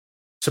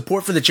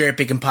Support for the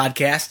CherryPickin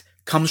podcast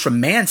comes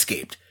from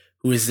Manscaped,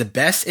 who is the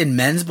best in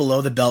men's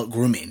below-the-belt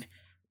grooming.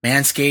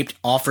 Manscaped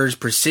offers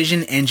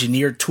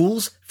precision-engineered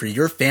tools for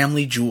your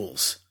family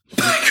jewels.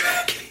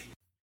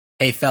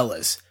 Hey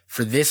fellas,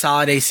 for this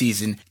holiday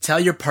season, tell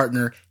your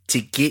partner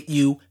to get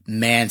you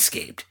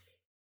Manscaped.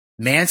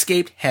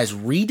 Manscaped has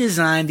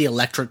redesigned the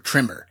electric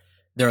trimmer.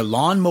 Their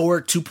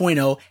Lawnmower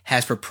 2.0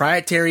 has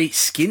proprietary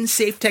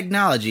skin-safe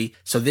technology,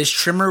 so this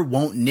trimmer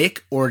won't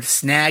nick or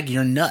snag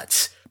your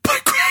nuts.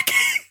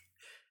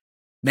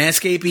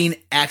 Manscaping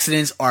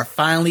accidents are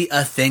finally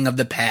a thing of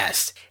the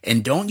past,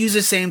 and don't use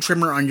the same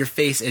trimmer on your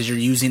face as you're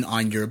using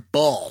on your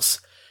balls.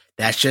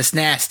 That's just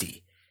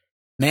nasty.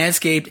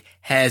 Manscaped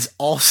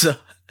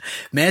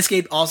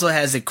also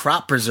has a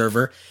crop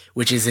preserver,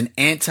 which is an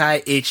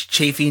anti-itch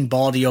chafing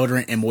ball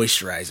deodorant and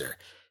moisturizer.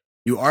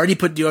 You already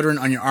put deodorant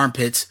on your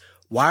armpits.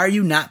 Why are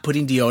you not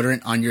putting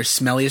deodorant on your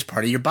smelliest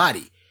part of your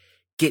body?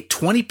 Get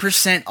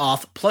 20%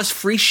 off plus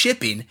free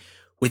shipping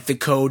with the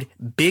code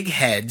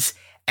BIGHEADS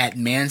at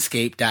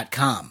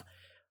manscaped.com.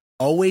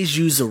 Always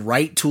use the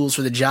right tools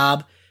for the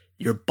job.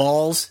 Your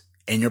balls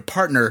and your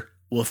partner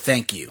will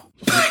thank you.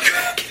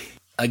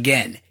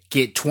 Again,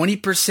 get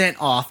 20%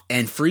 off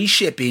and free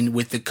shipping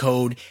with the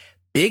code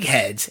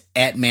BIGHEADS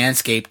at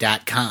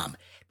manscaped.com.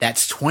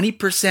 That's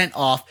 20%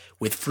 off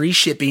with free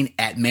shipping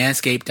at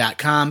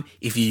manscaped.com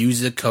if you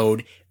use the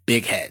code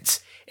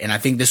BIGHEADS. And I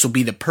think this will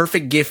be the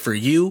perfect gift for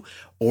you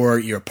or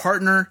your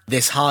partner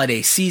this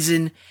holiday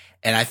season.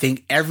 And I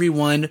think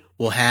everyone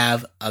will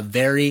have a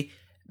very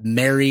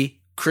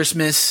Merry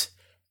Christmas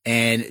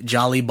and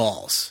jolly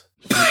balls.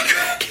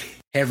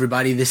 Hey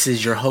everybody, this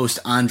is your host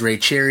Andre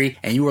Cherry,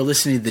 and you are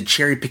listening to the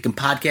CherryPickin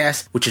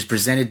podcast, which is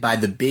presented by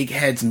the Big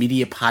Heads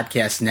Media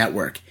Podcast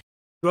Network.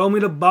 Throw me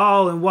the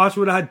ball and watch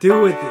what I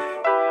do with it.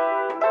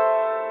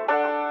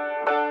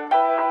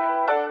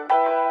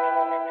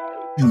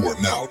 You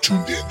are now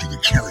tuned in to the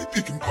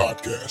CherryPickin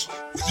podcast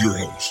with your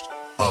host,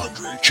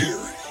 Andre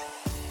Cherry.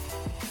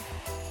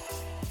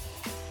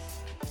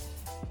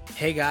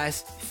 Hey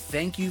guys,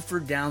 thank you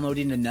for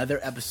downloading another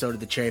episode of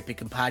the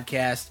CherryPickin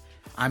podcast.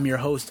 I'm your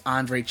host,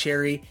 Andre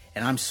Cherry,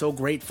 and I'm so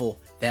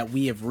grateful that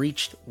we have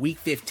reached week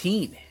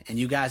 15, and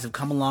you guys have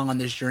come along on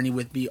this journey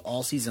with me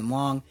all season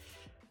long.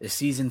 The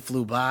season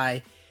flew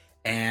by,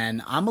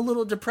 and I'm a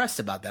little depressed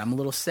about that. I'm a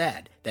little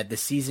sad that the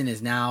season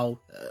is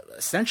now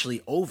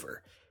essentially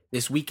over.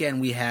 This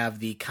weekend, we have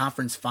the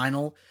conference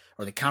final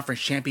or the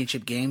conference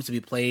championship games to be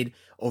played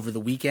over the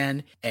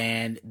weekend,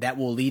 and that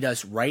will lead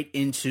us right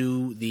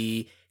into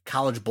the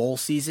college bowl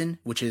season,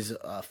 which is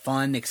a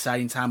fun,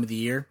 exciting time of the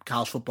year.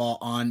 College football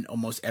on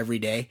almost every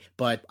day.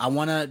 But I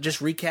want to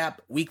just recap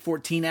week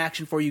 14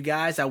 action for you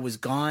guys. I was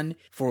gone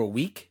for a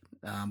week.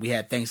 We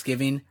had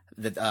Thanksgiving,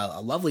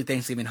 a lovely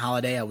Thanksgiving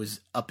holiday. I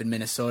was up in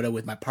Minnesota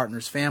with my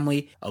partner's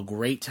family. A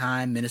great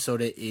time.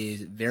 Minnesota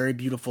is very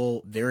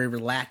beautiful, very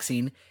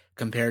relaxing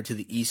compared to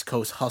the East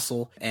Coast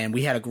hustle. And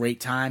we had a great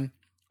time.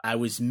 I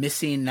was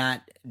missing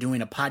not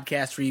doing a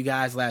podcast for you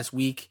guys last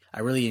week. I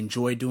really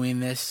enjoyed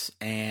doing this,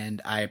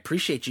 and I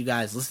appreciate you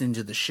guys listening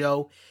to the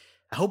show.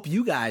 I hope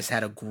you guys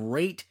had a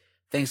great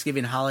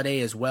Thanksgiving holiday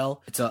as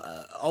well. It's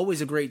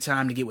always a great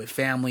time to get with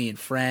family and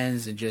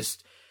friends and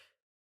just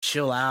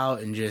chill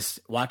out and just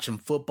watch some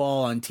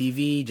football on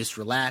TV, just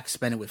relax,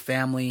 spend it with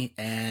family,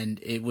 and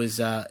it was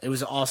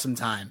an awesome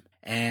time.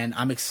 And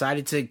I'm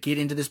excited to get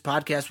into this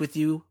podcast with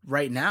you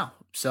right now.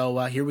 So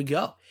here we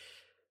go.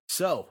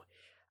 So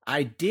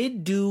I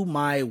did do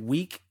my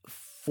week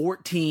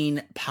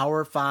 14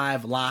 Power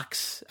 5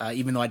 locks,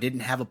 even though I didn't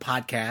have a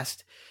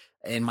podcast.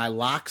 And my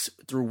locks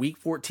through week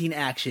 14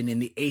 action in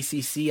the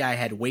ACC, I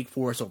had Wake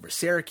Forest over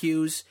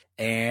Syracuse.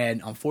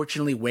 And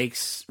unfortunately, Wake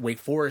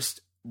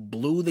Forest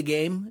blew the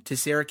game to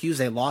Syracuse.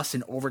 They lost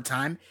in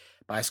overtime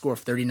by a score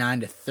of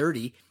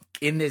 39-30.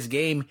 In this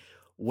game,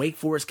 Wake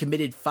Forest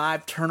committed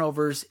 5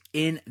 turnovers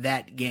in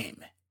that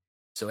game.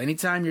 So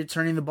anytime you're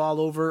turning the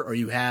ball over or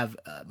you have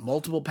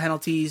multiple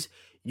penalties,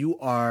 you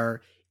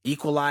are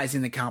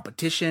equalizing the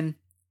competition.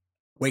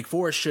 Wake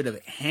Forest should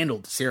have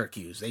handled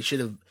Syracuse. They should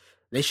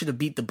have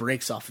beat the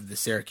brakes off of the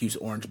Syracuse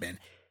Orangemen.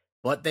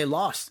 But they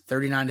lost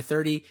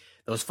 39-30.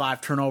 Those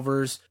 5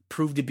 turnovers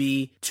proved to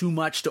be too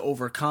much to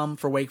overcome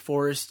for Wake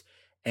Forest.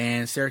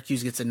 And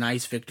Syracuse gets a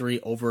nice victory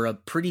over a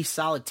pretty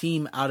solid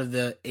team out of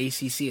the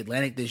ACC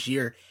Atlantic this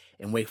year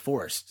in Wake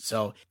Forest.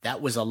 So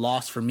that was a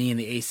loss for me in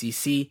the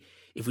ACC.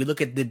 If we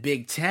look at the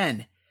Big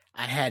Ten,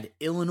 I had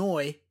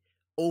Illinois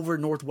over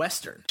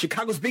Northwestern.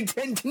 Chicago's Big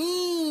Ten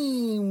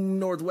team,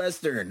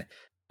 Northwestern.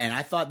 And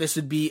I thought this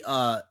would be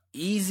a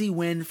easy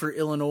win for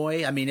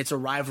Illinois. I mean, it's a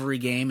rivalry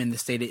game in the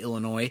state of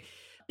Illinois.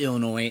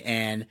 Illinois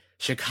and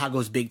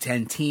Chicago's Big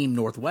Ten team,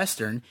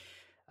 Northwestern.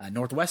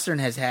 Northwestern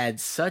has had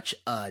such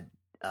a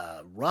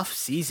rough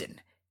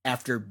season.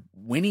 After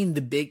winning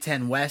the Big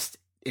Ten West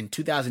in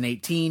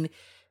 2018,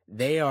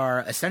 they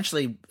are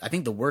essentially, I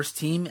think, the worst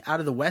team out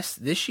of the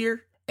West this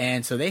year.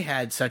 And so they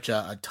had such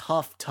a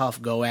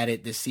tough go at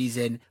it this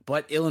season.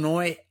 But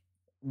Illinois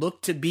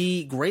looked to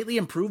be greatly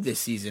improved this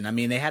season. I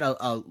mean, they had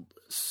a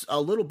a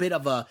little bit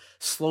of a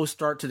slow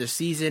start to the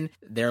season.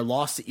 Their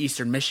loss to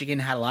Eastern Michigan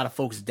had a lot of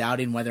folks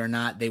doubting whether or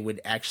not they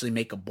would actually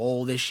make a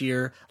bowl this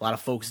year. A lot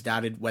of folks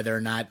doubted whether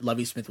or not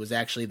Lovie Smith was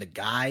actually the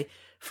guy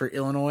for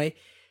Illinois.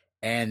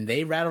 And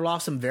they rattled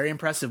off some very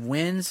impressive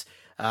wins.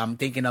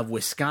 Thinking of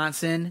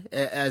Wisconsin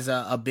as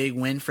a big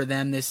win for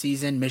them this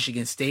season.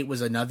 Michigan State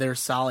was another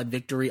solid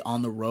victory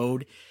on the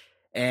road.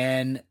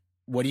 And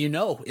what do you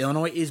know?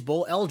 Illinois is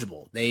bowl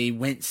eligible. They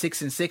went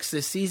 6-6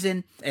 this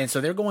season, and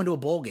so they're going to a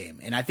bowl game.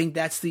 And I think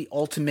that's the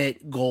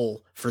ultimate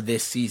goal for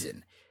this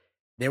season.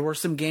 There were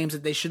some games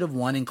that they should have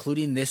won,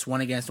 including this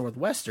one against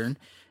Northwestern,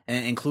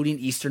 and including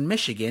Eastern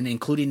Michigan,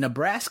 including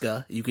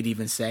Nebraska, you could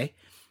even say.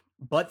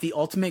 But the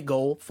ultimate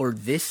goal for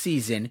this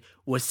season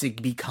was to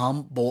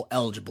become bowl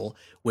eligible,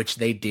 which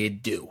they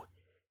did do.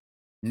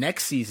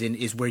 Next season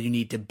is where you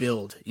need to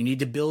build. You need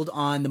to build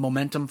on the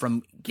momentum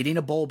from getting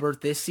a bowl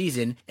berth this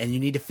season, and you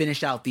need to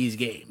finish out these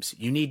games.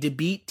 You need to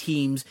beat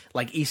teams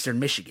like Eastern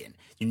Michigan.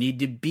 You need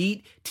to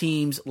beat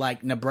teams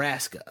like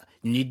Nebraska.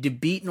 You need to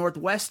beat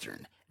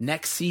Northwestern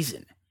next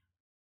season.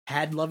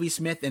 Had Lovie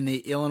Smith and the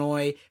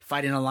Illinois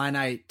Fighting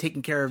Illini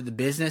taken care of the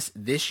business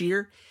this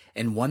year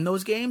and won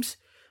those games,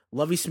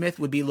 Lovie Smith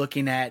would be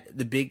looking at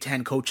the Big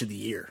Ten Coach of the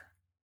Year.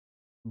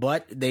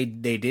 But they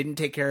didn't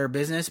take care of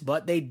business,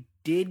 but they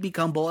did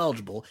become bowl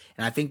eligible,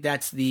 and I think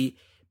that's the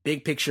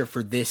big picture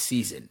for this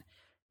season.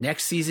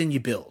 Next season,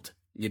 you build.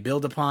 You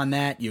build upon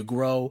that, you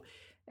grow,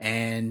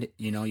 and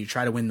you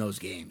try to win those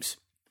games.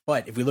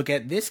 But if we look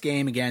at this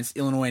game against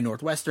Illinois and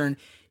Northwestern,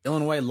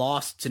 Illinois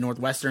lost to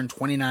Northwestern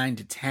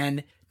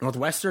 29-10.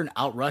 Northwestern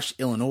outrushed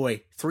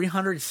Illinois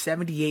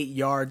 378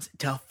 yards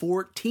to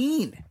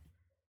 14.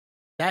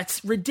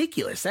 That's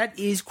ridiculous. That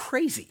is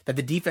crazy that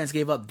the defense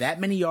gave up that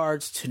many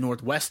yards to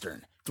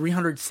Northwestern.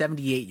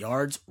 378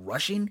 yards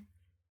rushing?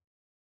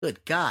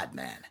 Good God,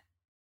 man.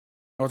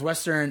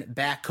 Northwestern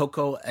back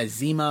Coco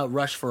Azima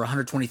rushed for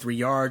 123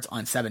 yards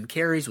on 7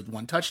 carries with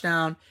 1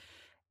 touchdown.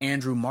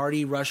 Andrew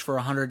Marty rushed for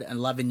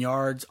 111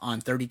 yards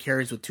on 30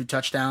 carries with 2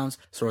 touchdowns.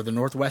 So the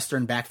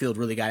Northwestern backfield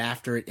really got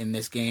after it in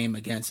this game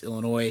against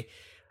Illinois.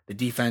 The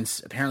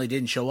defense apparently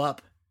didn't show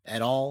up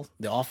at all.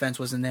 The offense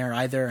wasn't there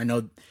either. I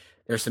know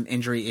there's some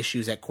injury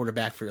issues at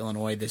quarterback for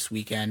Illinois this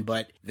weekend,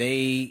 but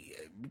they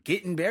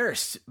get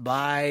embarrassed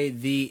by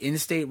the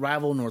in-state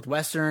rival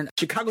Northwestern,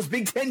 Chicago's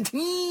Big Ten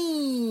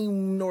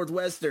team,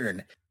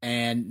 Northwestern.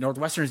 And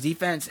Northwestern's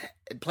defense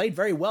played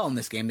very well in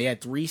this game. They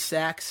had 3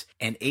 sacks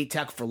and 8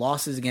 tackle for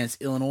losses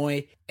against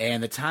Illinois,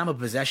 and the time of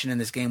possession in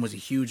this game was a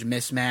huge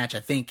mismatch. I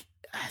think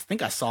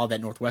I saw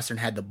that Northwestern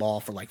had the ball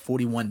for like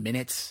 41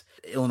 minutes.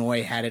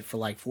 Illinois had it for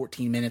like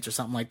 14 minutes or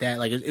something like that.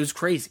 Like it was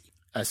crazy.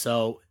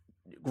 So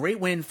great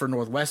win for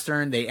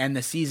Northwestern. They end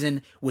the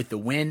season with the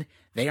win.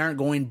 They aren't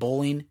going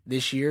bowling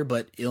this year,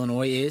 but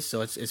Illinois is,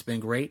 so it's been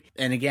great.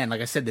 And again,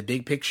 like I said, the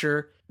big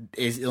picture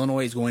is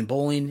Illinois is going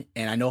bowling,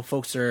 and I know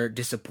folks are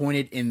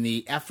disappointed in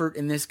the effort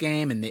in this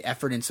game and the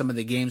effort in some of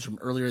the games from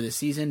earlier this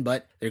season,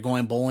 but they're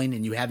going bowling,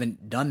 and you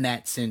haven't done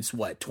that since,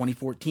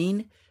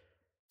 2014?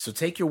 So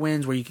take your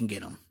wins where you can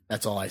get them.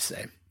 That's all I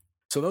say.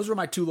 So those were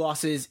my 2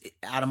 losses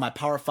out of my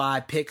Power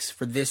 5 picks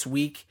for this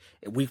week,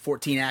 Week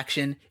 14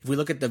 action. If we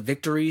look at the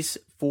victories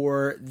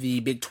for the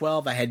Big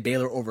 12, I had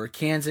Baylor over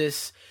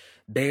Kansas.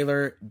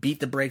 Baylor beat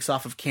the brakes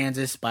off of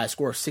Kansas by a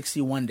score of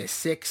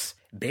 61-6.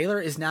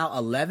 Baylor is now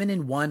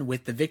 11-1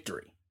 with the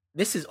victory.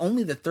 This is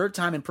only the 3rd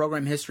time in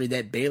program history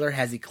that Baylor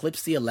has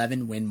eclipsed the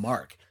 11-win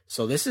mark.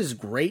 So this is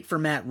great for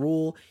Matt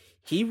Rule.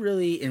 He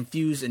really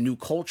infused a new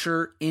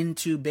culture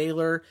into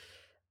Baylor.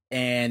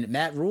 And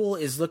Matt Rule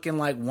is looking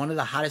like one of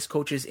the hottest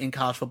coaches in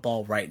college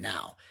football right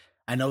now.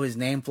 I know his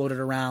name floated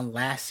around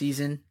last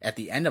season, at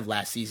the end of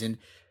last season,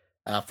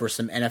 for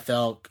some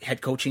NFL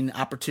head coaching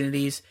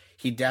opportunities.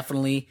 He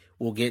definitely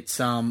will get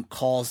some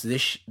calls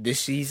this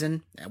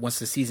season, once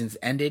the season's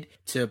ended,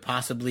 to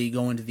possibly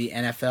go into the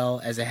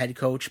NFL as a head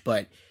coach.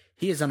 But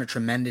he has done a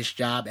tremendous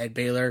job at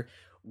Baylor.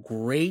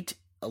 Great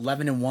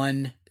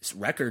 11-1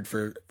 record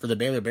for the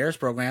Baylor Bears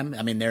program.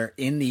 I mean, they're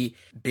in the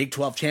Big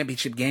 12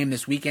 championship game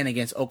this weekend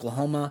against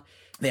Oklahoma.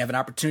 They have an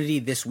opportunity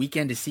this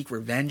weekend to seek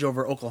revenge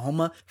over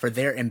Oklahoma for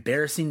their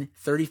embarrassing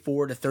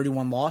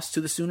 34-31 loss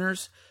to the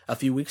Sooners a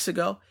few weeks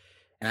ago.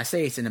 And I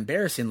say it's an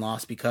embarrassing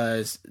loss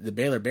because the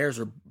Baylor Bears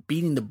were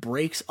beating the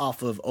brakes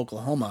off of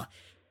Oklahoma,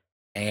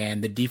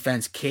 and the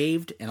defense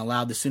caved and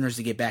allowed the Sooners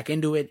to get back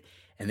into it,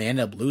 and they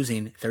ended up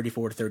losing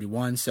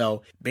 34-31.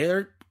 So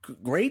Baylor,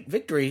 great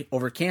victory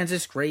over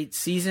Kansas, great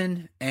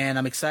season, and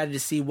I'm excited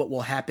to see what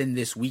will happen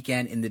this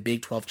weekend in the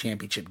Big 12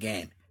 championship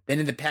game. Then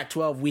in the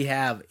Pac-12, we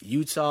have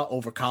Utah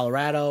over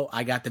Colorado.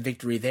 I got the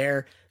victory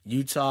there.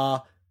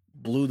 Utah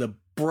blew the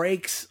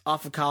brakes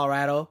off of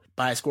Colorado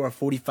by a score of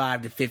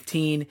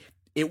 45-15.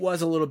 It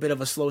was a little bit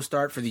of a slow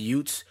start for the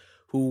Utes,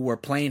 who were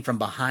playing from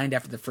behind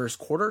after the first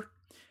quarter.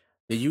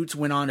 The Utes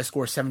went on to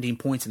score 17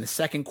 points in the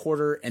second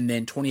quarter and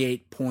then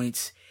 28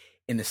 points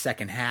in the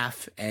second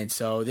half. And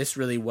so this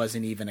really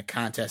wasn't even a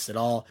contest at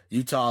all.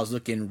 Utah is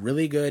looking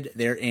really good.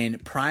 They're in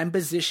prime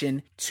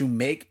position to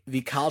make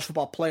the college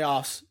football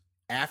playoffs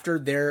after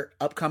their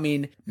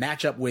upcoming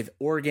matchup with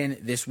Oregon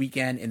this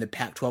weekend in the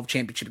Pac-12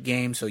 championship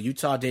game. So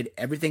Utah did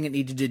everything it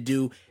needed to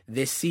do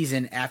this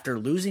season after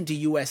losing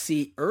to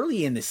USC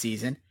early in the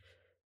season.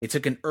 It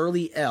took an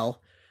early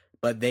L,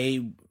 but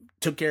they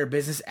took care of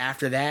business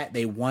after that.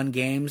 They won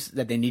games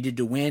that they needed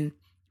to win,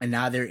 and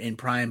now they're in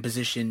prime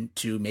position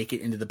to make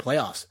it into the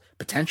playoffs,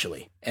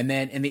 potentially. And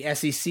then in the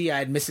SEC, I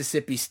had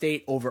Mississippi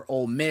State over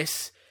Ole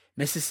Miss.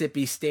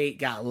 Mississippi State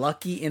got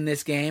lucky in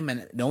this game,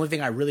 and the only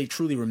thing I really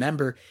truly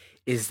remember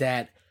is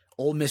that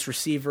Ole Miss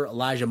receiver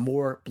Elijah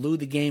Moore blew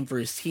the game for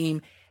his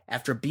team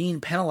after being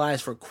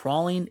penalized for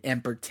crawling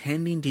and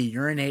pretending to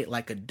urinate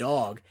like a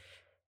dog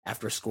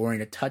after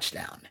scoring a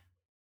touchdown.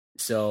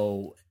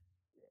 So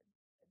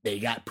they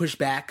got pushed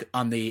back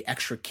on the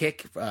extra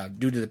kick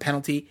due to the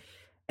penalty,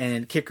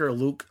 and kicker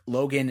Luke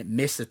Logan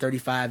missed a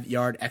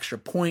 35-yard extra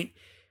point,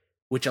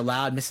 which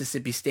allowed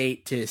Mississippi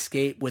State to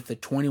escape with a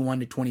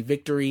 21-20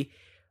 victory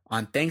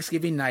on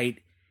Thanksgiving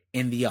night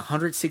in the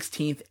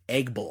 116th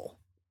Egg Bowl.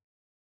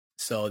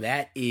 So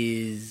that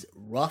is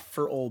rough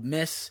for Ole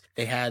Miss.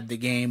 They had the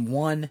game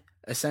won,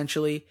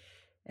 essentially,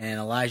 and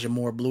Elijah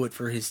Moore blew it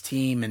for his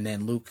team, and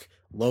then Luke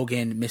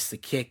Logan missed the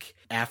kick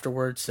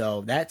afterwards.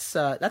 So that's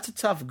a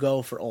tough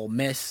go for Ole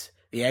Miss.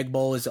 The Egg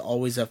Bowl is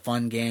always a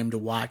fun game to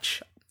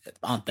watch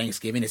on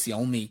Thanksgiving. It's the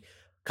only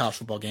college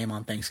football game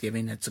on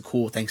Thanksgiving. It's a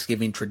cool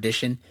Thanksgiving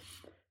tradition.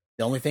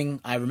 The only thing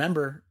I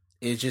remember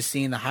is just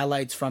seeing the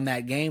highlights from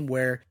that game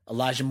where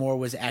Elijah Moore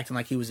was acting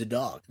like he was a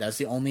dog. That's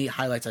the only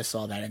highlights I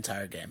saw that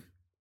entire game.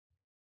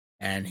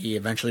 And he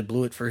eventually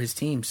blew it for his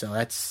team, so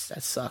that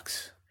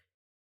sucks.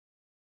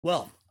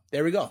 Well,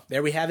 there we go.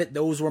 There we have it.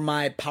 Those were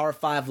my Power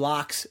 5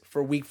 locks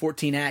for Week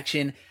 14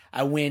 action.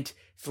 I went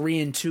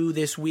 3-2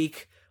 this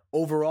week.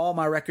 Overall,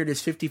 my record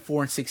is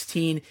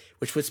 54-16,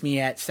 which puts me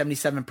at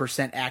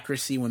 77%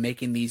 accuracy when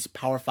making these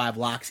Power 5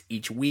 locks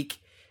each week.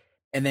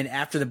 And then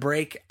after the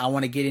break, I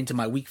want to get into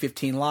my Week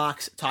 15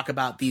 locks, talk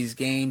about these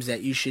games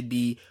that you should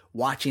be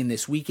watching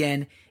this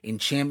weekend in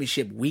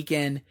championship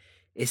weekend.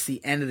 It's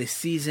the end of the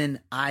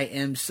season. I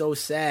am so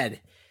sad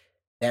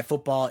that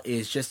football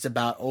is just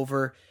about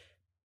over,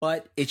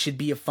 but it should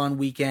be a fun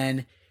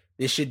weekend.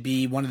 This should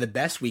be one of the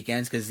best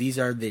weekends because these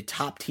are the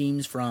top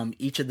teams from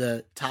each of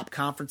the top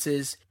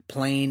conferences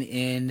playing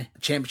in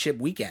championship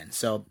weekend.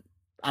 So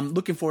I'm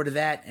looking forward to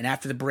that. And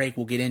after the break,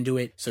 we'll get into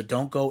it. So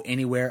don't go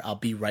anywhere. I'll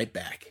be right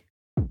back.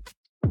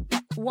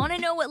 Want to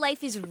know what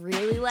life is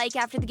really like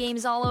after the game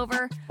is all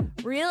over?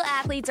 Real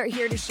athletes are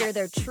here to share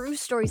their true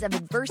stories of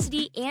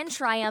adversity and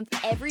triumph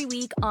every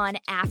week on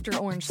After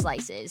Orange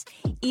Slices.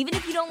 Even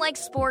if you don't like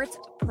sports,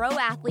 pro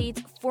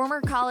athletes,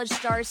 former college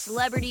stars,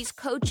 celebrities,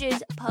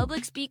 coaches,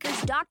 public speakers,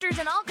 doctors,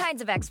 and all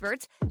kinds of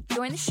experts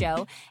join the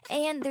show,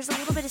 and there's a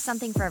little bit of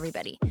something for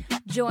everybody.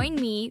 Join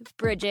me,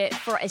 Bridget,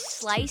 for a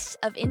slice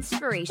of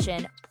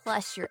inspiration,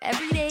 plus your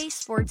everyday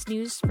sports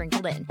news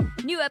sprinkled in.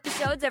 New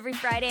episodes every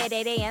Friday at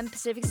 8 a.m.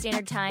 Pacific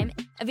Standard Time,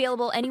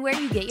 available anywhere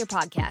you get your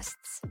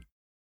podcasts.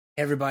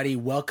 Everybody,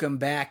 welcome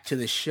back to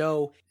the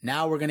show.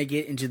 Now we're going to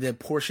get into the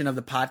portion of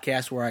the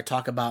podcast where I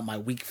talk about my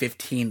Week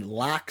 15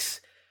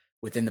 locks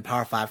within the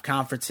Power 5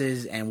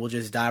 conferences, and we'll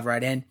just dive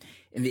right in.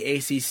 In the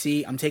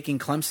ACC, I'm taking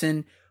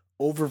Clemson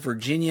over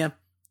Virginia.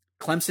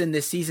 Clemson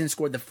this season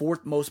scored the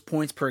fourth most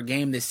points per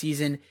game this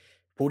season,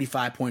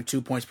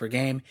 45.2 points per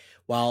game,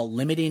 while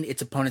limiting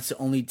its opponents to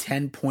only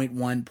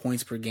 10.1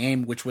 points per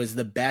game, which was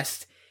the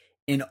best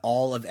in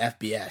all of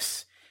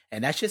FBS.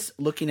 And that's just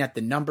looking at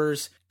the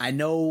numbers. I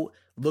know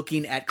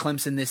looking at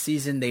Clemson this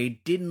season, they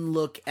didn't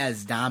look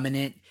as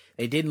dominant.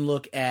 They didn't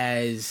look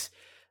as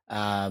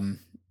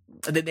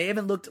they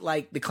haven't looked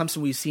like the Clemson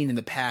we've seen in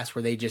the past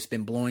where they've just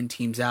been blowing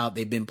teams out.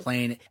 They've been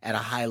playing at a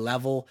high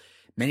level.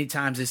 Many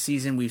times this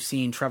season, we've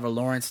seen Trevor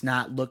Lawrence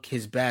not look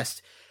his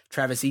best.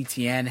 Travis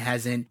Etienne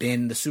hasn't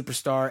been the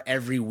superstar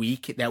every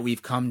week that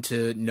we've come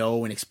to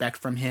know and expect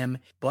from him.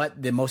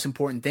 But the most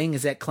important thing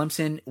is that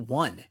Clemson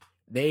won.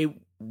 They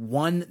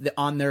won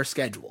on their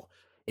schedule.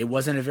 It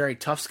wasn't a very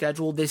tough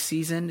schedule this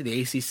season.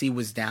 The ACC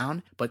was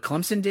down, but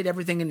Clemson did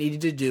everything it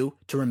needed to do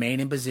to remain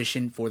in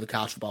position for the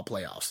college football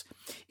playoffs.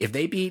 If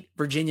they beat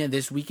Virginia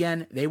this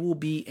weekend, they will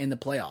be in the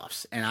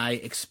playoffs, and I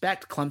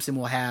expect Clemson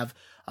will have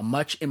a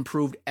much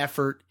improved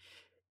effort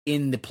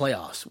in the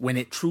playoffs when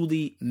it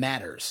truly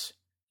matters,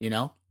 you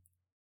know?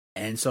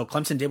 And so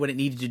Clemson did what it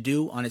needed to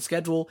do on its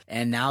schedule,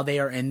 and now they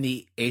are in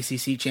the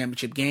ACC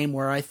championship game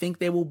where I think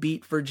they will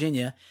beat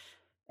Virginia.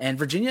 And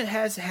Virginia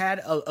has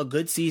had a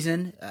good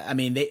season. I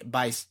mean,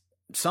 by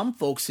some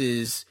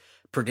folks'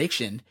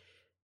 prediction,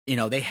 you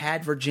know, they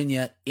had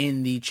Virginia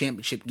in the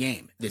championship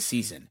game this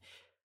season.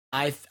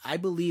 I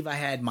believe I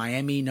had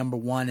Miami number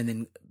 1, and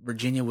then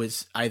Virginia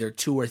was either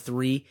 2 or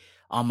 3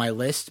 on my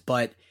list.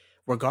 But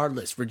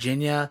regardless,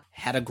 Virginia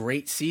had a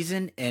great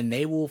season, and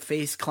they will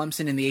face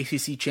Clemson in the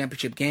ACC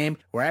championship game,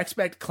 where I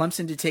expect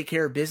Clemson to take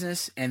care of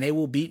business, and they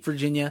will beat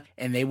Virginia,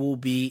 and they will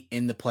be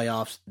in the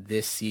playoffs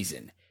this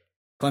season.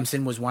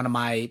 Clemson was one of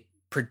my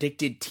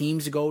predicted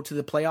teams to go to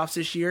the playoffs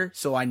this year,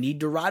 so I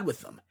need to ride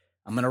with them.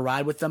 I'm going to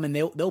ride with them, and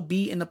they'll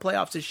be in the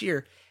playoffs this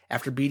year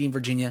after beating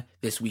Virginia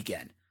this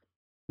weekend.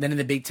 Then in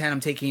the Big Ten, I'm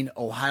taking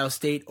Ohio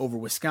State over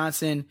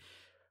Wisconsin.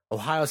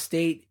 Ohio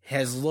State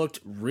has looked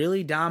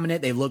really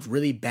dominant. They've looked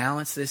really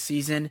balanced this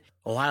season.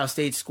 Ohio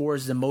State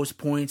scores the most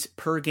points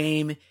per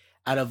game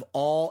out of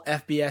all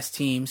FBS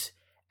teams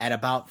at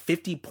about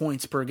 50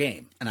 points per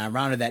game. And I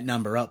rounded that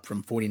number up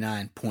from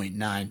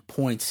 49.9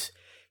 points,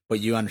 but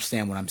you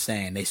understand what I'm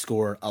saying. They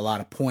score a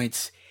lot of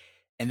points.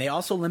 And they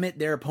also limit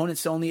their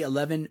opponents to only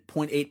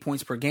 11.8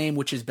 points per game,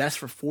 which is best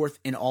for fourth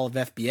in all of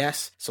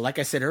FBS. So like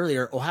I said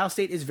earlier, Ohio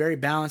State is very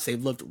balanced.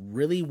 They've looked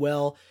really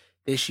well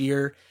this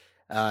year.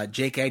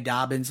 J.K.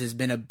 Dobbins has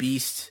been a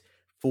beast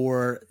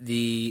for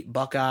the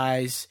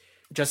Buckeyes.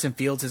 Justin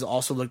Fields has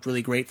also looked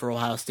really great for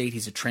Ohio State.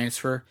 He's a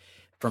transfer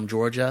from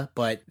Georgia,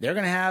 but they're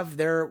going to have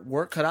their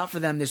work cut out for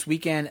them this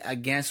weekend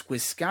against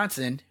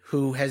Wisconsin,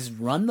 who has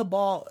run the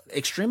ball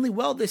extremely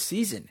well this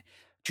season.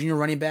 Junior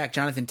running back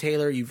Jonathan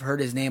Taylor, you've heard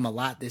his name a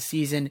lot this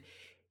season.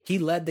 He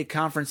led the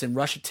conference in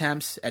rush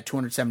attempts at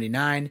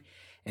 279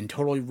 and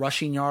total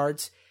rushing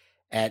yards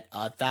at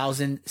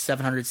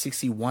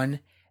 1,761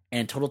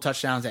 and total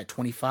touchdowns at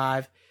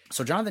 25.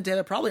 So Jonathan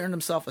Taylor probably earned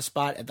himself a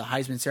spot at the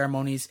Heisman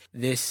ceremonies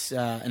this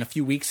in a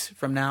few weeks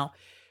from now.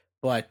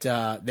 But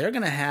they're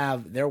going to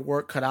have their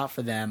work cut out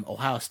for them,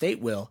 Ohio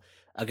State will,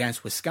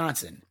 against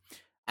Wisconsin.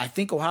 I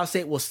think Ohio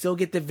State will still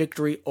get the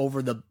victory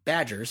over the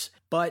Badgers,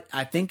 but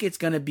I think it's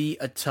going to be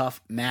a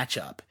tough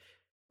matchup.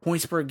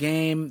 Points per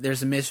game,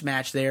 there's a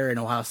mismatch there in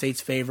Ohio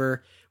State's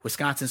favor.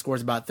 Wisconsin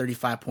scores about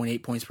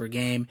 35.8 points per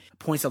game.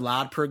 Points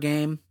allowed per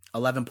game,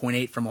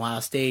 11.8 from Ohio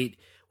State.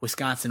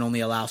 Wisconsin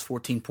only allows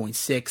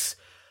 14.6.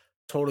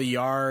 Total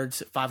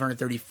yards,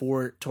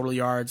 534 total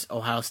yards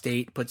Ohio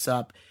State puts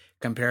up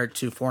compared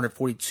to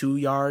 442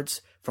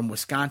 yards from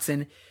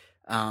Wisconsin.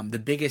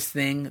 The biggest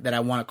thing that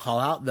I want to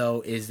call out,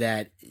 though, is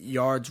that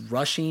yards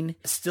rushing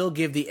still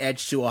give the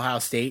edge to Ohio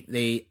State.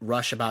 They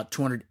rush about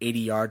 280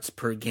 yards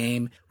per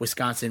game.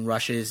 Wisconsin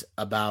rushes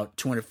about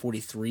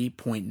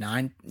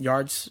 243.9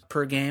 yards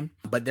per game.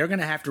 But they're going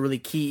to have to really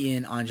key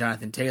in on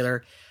Jonathan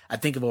Taylor. I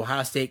think if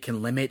Ohio State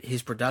can limit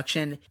his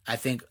production, I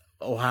think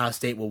Ohio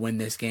State will win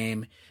this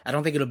game. I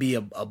don't think it'll be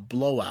a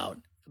blowout,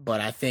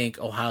 but I think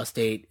Ohio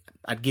State,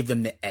 I'd give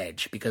them the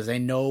edge because they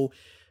know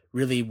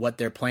really what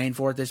they're playing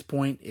for at this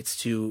point. It's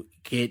to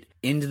get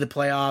into the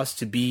playoffs,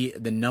 to be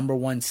the number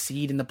one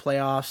seed in the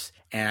playoffs.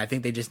 And I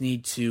think they just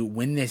need to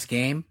win this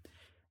game.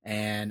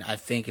 And I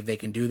think if they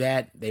can do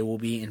that, they will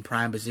be in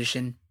prime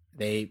position.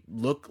 They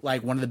look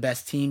like one of the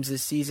best teams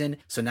this season.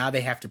 So now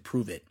they have to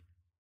prove it.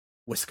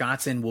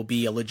 Wisconsin will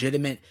be a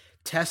legitimate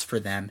test for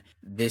them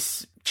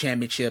this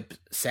championship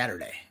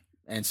Saturday.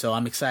 And so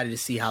I'm excited to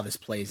see how this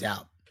plays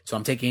out. So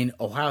I'm taking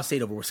Ohio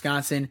State over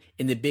Wisconsin.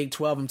 In the Big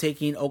 12, I'm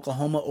taking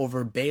Oklahoma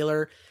over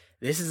Baylor.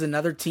 This is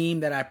another team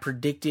that I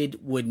predicted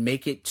would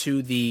make it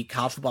to the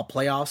college football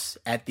playoffs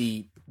at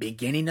the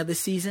beginning of the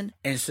season.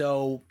 And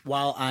so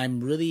while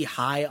I'm really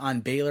high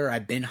on Baylor,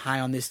 I've been high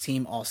on this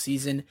team all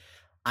season,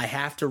 I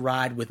have to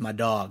ride with my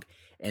dog,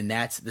 and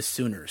that's the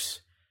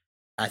Sooners.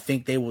 I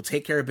think they will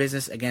take care of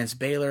business against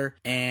Baylor,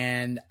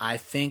 and I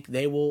think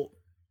they will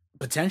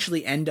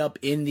potentially end up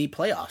in the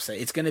playoffs.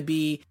 It's going to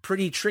be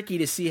pretty tricky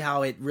to see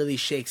how it really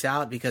shakes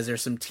out because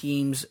there's some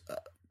teams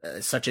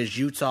such as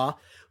Utah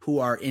who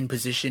are in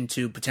position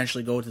to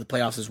potentially go to the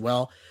playoffs as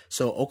well.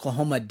 So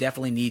Oklahoma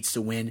definitely needs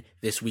to win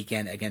this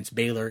weekend against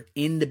Baylor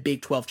in the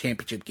Big 12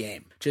 championship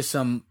game. Just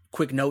some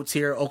quick notes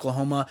here.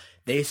 Oklahoma,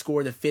 they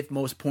score the fifth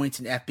most points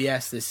in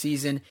FBS this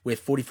season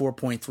with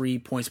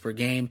 44.3 points per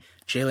game.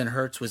 Jalen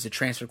Hurts was the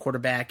transfer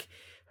quarterback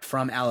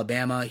from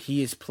Alabama.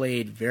 He has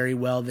played very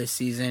well this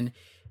season.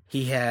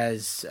 He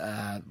has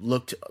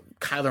looked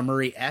Kyler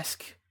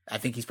Murray-esque. I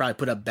think he's probably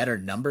put up better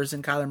numbers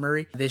than Kyler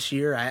Murray this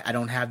year. I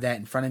don't have that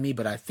in front of me,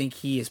 but I think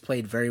he has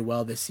played very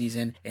well this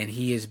season, and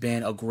he has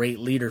been a great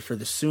leader for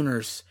the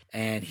Sooners,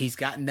 and he's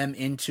gotten them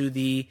into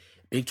the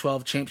Big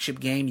 12 championship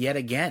game yet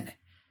again.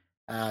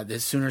 The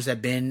Sooners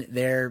have been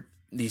there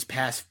these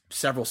past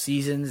several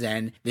seasons,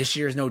 and this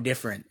year is no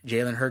different.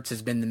 Jalen Hurts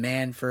has been the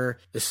man for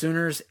the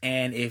Sooners,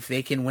 and if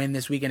they can win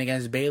this weekend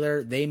against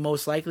Baylor, they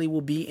most likely will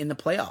be in the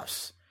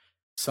playoffs.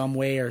 Some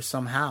way or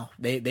somehow.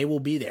 They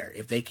will be there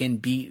if they can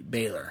beat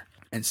Baylor.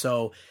 And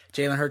so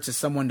Jalen Hurts is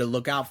someone to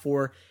look out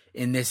for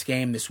in this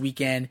game this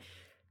weekend.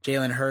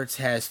 Jalen Hurts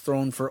has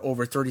thrown for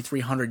over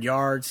 3,300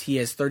 yards. He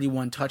has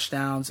 31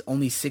 touchdowns,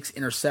 only 6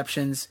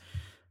 interceptions.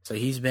 So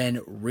he's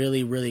been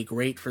really, really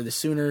great for the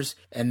Sooners.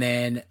 And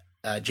then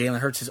Jalen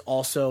Hurts is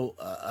also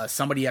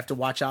somebody you have to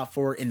watch out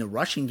for in the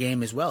rushing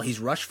game as well. He's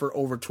rushed for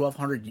over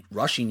 1,200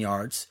 rushing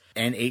yards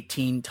and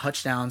 18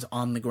 touchdowns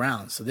on the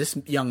ground. So this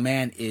young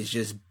man is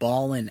just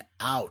balling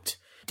out.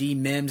 D.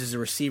 Mims is a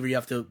receiver you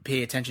have to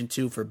pay attention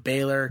to for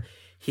Baylor.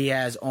 He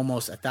has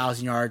almost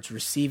 1,000 yards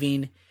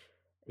receiving.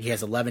 He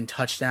has 11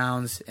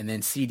 touchdowns. And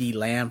then C.D.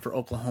 Lamb for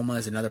Oklahoma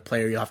is another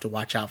player you'll have to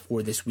watch out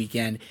for this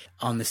weekend.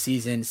 On the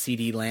season,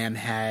 C.D. Lamb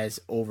has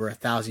over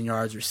 1,000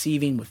 yards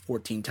receiving with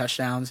 14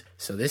 touchdowns.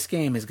 So this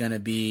game is going to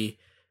be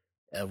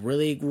a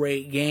really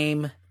great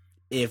game.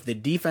 If the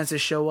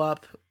defenses show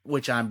up,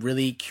 which I'm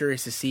really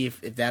curious to see if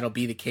that'll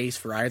be the case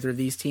for either of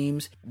these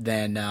teams,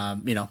 then,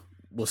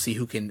 we'll see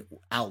who can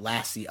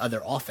outlast the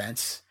other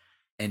offense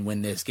and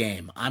win this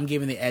game. I'm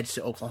giving the edge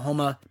to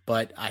Oklahoma,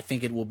 but I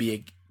think it will be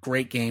a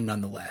great game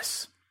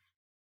nonetheless.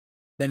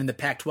 Then in the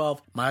Pac-12,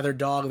 my other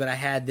dog that I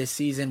had this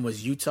season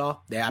was Utah.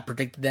 I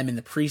predicted them in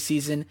the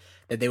preseason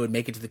that they would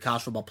make it to the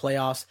college football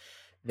playoffs.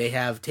 They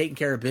have taken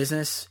care of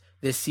business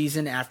this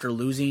season after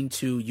losing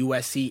to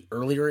USC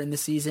earlier in the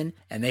season,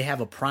 and they have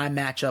a prime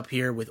matchup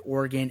here with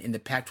Oregon in the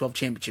Pac-12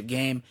 championship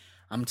game.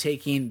 I'm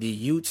taking the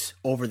Utes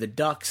over the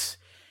Ducks,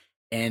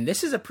 and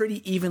this is a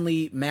pretty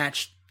evenly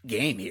matched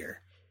game here.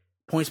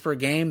 Points per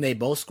game, they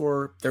both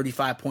score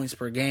 35 points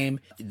per game.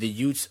 The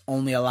Utes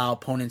only allow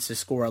opponents to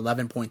score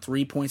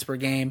 11.3 points per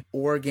game.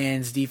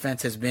 Oregon's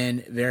defense has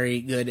been very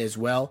good as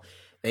well.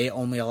 They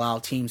only allow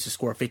teams to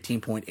score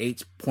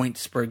 15.8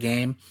 points per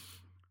game.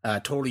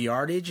 Total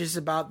yardage is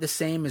about the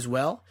same as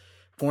well.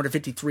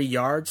 453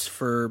 yards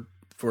for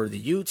the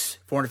Utes,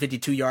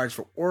 452 yards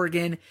for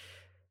Oregon.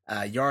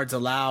 Yards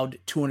allowed,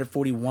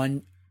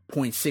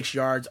 241.6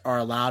 yards are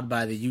allowed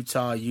by the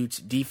Utah Utes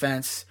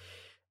defense.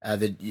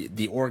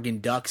 The Oregon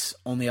Ducks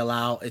only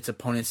allow its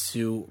opponents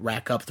to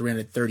rack up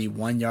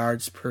 331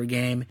 yards per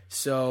game.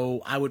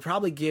 So I would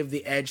probably give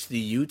the edge to the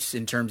Utes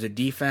in terms of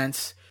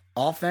defense.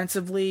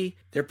 Offensively,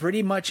 they're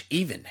pretty much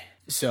even.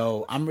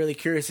 So I'm really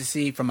curious to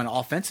see from an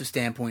offensive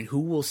standpoint who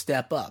will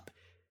step up.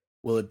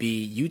 Will it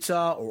be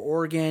Utah or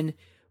Oregon?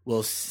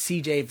 Will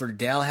CJ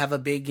Verdell have a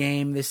big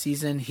game this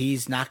season?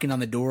 He's knocking on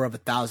the door of a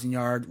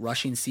 1,000-yard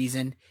rushing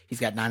season. He's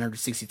got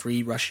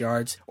 963 rush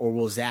yards. Or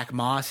will Zach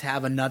Moss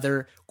have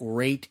another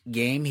great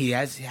game? He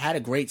has had a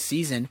great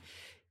season.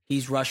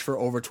 He's rushed for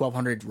over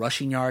 1,200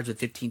 rushing yards with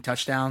 15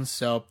 touchdowns.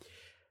 So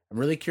I'm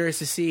really curious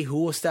to see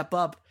who will step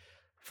up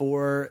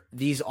for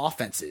these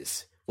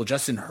offenses. Will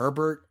Justin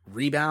Herbert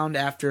rebound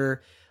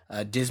after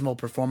a dismal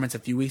performance a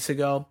few weeks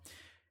ago?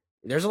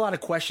 There's a lot of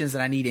questions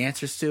that I need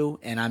answers to,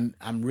 and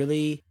I'm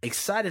really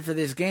excited for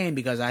this game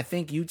because I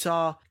think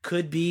Utah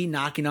could be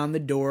knocking on the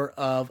door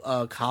of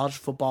a college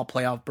football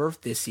playoff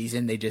berth this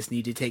season. They just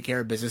need to take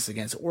care of business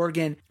against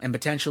Oregon and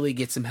potentially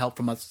get some help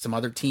from some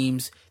other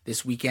teams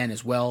this weekend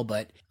as well.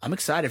 But I'm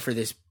excited for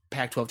this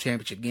Pac-12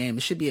 championship game.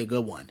 This should be a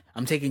good one.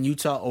 I'm taking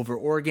Utah over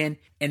Oregon.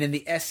 And in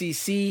the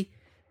SEC,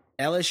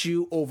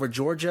 LSU over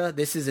Georgia.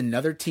 This is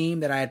another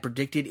team that I had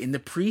predicted in the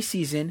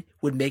preseason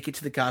would make it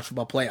to the college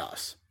football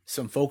playoffs.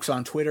 Some folks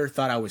on Twitter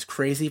thought I was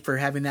crazy for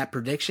having that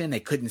prediction.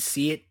 They couldn't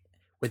see it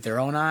with their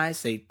own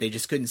eyes. They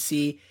just couldn't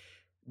see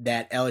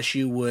that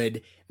LSU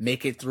would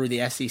make it through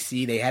the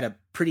SEC. They had a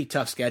pretty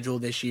tough schedule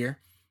this year,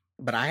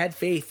 but I had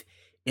faith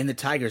in the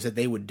Tigers that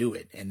they would do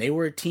it. And they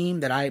were a team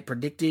that I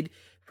predicted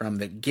from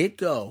the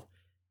get-go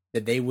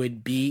that they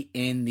would be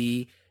in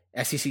the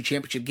SEC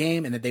championship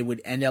game and that they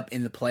would end up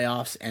in the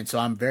playoffs. And so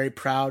I'm very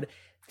proud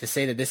to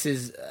say that this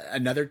is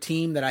another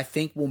team that I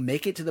think will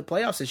make it to the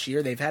playoffs this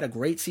year. They've had a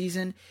great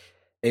season.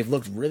 They've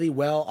looked really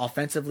well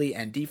offensively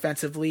and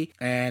defensively,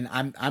 and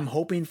I'm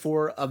hoping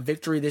for a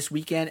victory this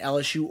weekend.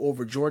 LSU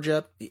over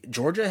Georgia.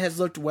 Georgia has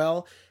looked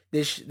well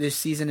this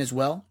season as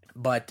well,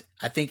 but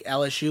I think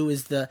LSU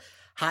is the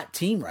hot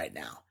team right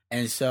now.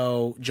 And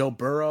so Joe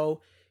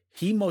Burrow,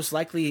 he most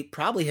likely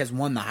probably has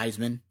won the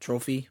Heisman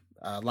Trophy.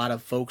 A lot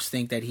of folks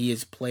think that he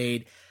has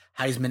played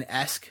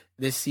Heisman-esque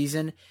this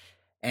season,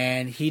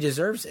 and he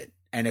deserves it.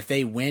 And if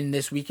they win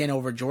this weekend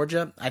over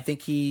Georgia, I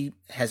think he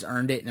has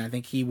earned it, and I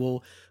think he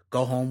will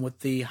go home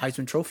with the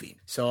Heisman Trophy.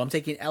 So I'm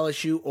taking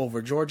LSU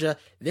over Georgia.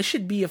 This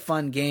should be a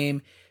fun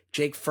game.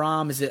 Jake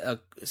Fromm is a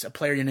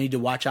player you need to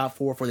watch out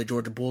for the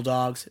Georgia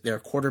Bulldogs. Their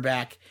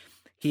quarterback,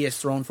 he has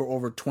thrown for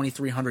over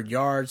 2,300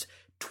 yards,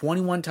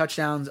 21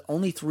 touchdowns,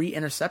 only 3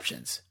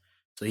 interceptions.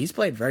 So he's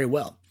played very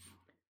well.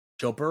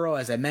 Joe Burrow,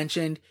 as I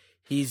mentioned,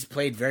 he's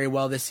played very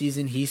well this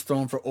season. He's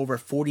thrown for over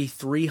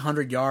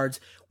 4,300 yards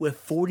with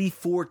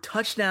 44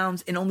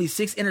 touchdowns and only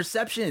 6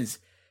 interceptions.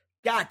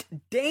 God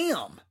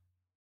damn.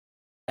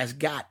 That's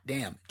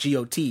goddamn.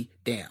 G-O-T,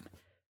 damn.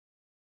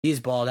 He's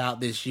balled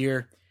out this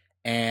year,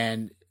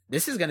 and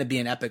this is going to be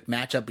an epic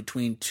matchup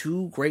between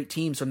two great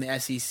teams from the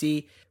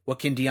SEC. What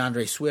can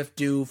DeAndre Swift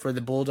do for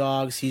the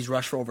Bulldogs? He's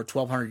rushed for over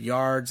 1,200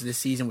 yards this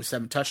season with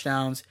 7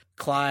 touchdowns.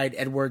 Clyde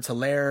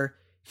Edwards-Helaire,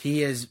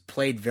 he has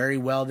played very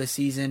well this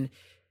season.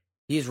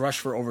 He has rushed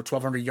for over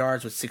 1,200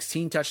 yards with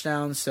 16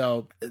 touchdowns.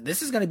 So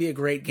this is going to be a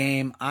great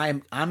game.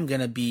 I'm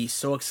going to be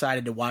so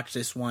excited to watch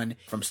this one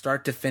from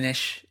start to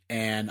finish,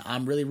 and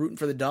I'm really rooting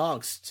for the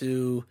Dogs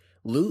to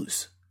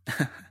lose.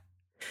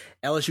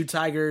 LSU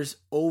Tigers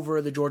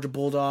over the Georgia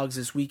Bulldogs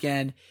this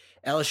weekend.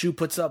 LSU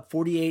puts up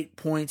 48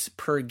 points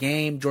per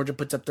game. Georgia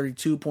puts up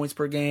 32 points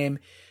per game.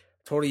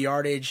 Total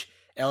yardage,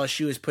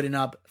 LSU is putting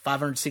up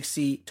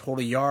 560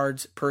 total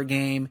yards per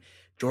game.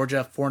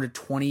 Georgia,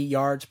 420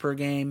 yards per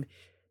game.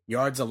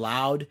 Yards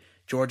allowed,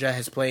 Georgia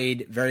has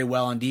played very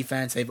well on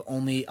defense. They've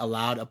only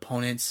allowed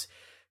opponents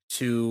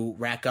to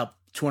rack up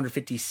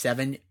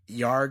 257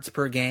 yards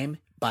per game.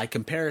 By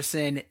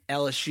comparison,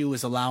 LSU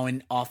is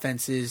allowing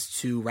offenses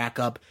to rack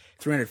up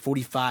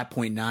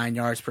 345.9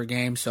 yards per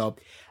game. So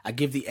I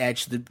give the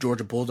edge to the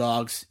Georgia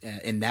Bulldogs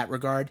in that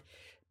regard.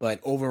 But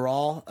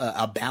overall,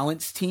 a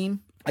balanced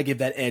team I give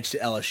that edge to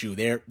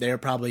LSU. They're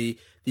probably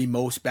the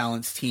most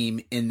balanced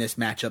team in this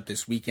matchup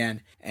this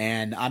weekend,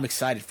 and I'm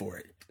excited for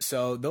it.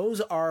 So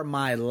those are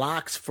my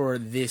locks for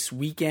this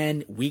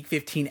weekend, Week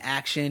 15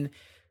 action,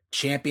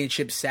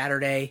 championship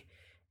Saturday.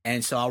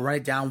 And so I'll run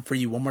it down for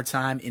you one more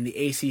time. In the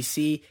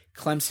ACC,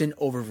 Clemson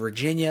over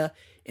Virginia.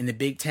 In the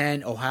Big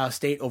Ten, Ohio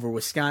State over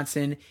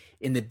Wisconsin.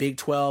 In the Big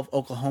 12,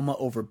 Oklahoma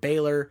over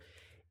Baylor.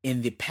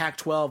 In the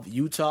Pac-12,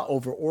 Utah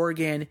over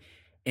Oregon.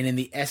 And in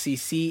the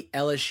SEC,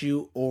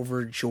 LSU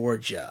over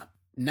Georgia.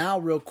 Now,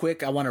 real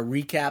quick, I want to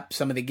recap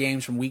some of the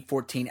games from Week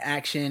 14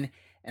 action,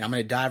 and I'm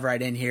going to dive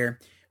right in here.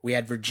 We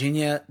had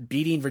Virginia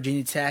beating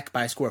Virginia Tech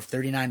by a score of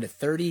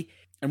 39-30.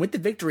 And with the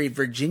victory,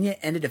 Virginia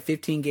ended a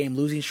 15-game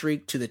losing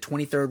streak to the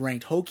 23rd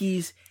ranked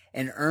Hokies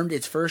and earned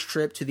its first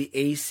trip to the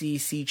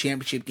ACC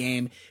championship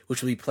game,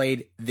 which will be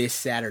played this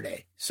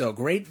Saturday. So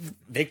great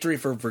victory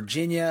for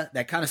Virginia.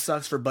 That kind of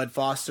sucks for Bud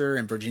Foster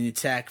and Virginia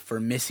Tech for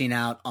missing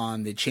out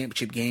on the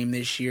championship game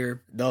this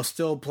year. They'll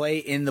still play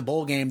in the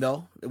bowl game,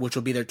 though, which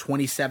will be their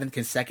 27th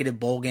consecutive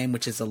bowl game,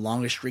 which is the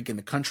longest streak in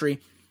the country.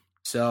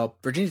 So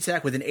Virginia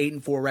Tech with an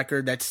 8-4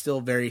 record, that's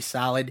still very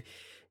solid.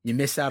 You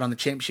miss out on the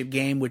championship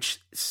game,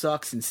 which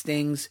sucks and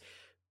stings,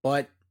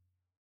 but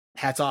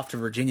hats off to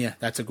Virginia.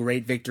 That's a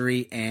great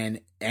victory, and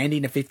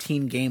ending a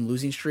 15-game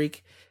losing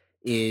streak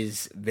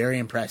is very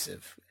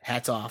impressive.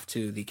 Hats off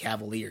to the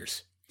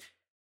Cavaliers.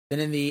 Then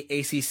in the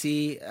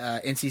ACC,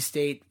 NC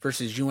State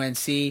versus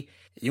UNC.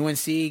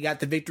 UNC got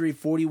the victory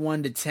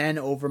 41-10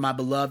 over my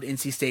beloved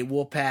NC State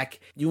Wolfpack.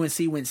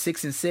 UNC went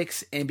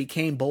 6-6 and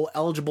became bowl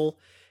eligible.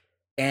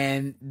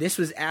 And this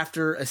was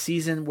after a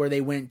season where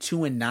they went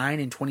 2-9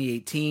 in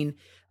 2018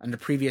 under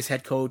previous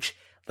head coach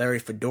Larry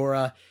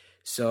Fedora.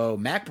 So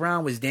Mac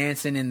Brown was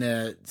dancing in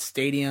the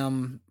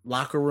stadium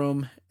locker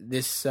room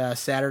this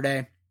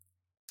Saturday.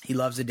 He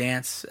loves to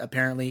dance,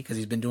 apparently, because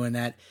he's been doing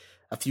that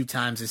a few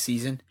times this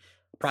season,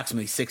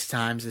 approximately 6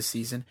 times this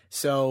season.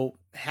 So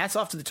hats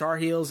off to the Tar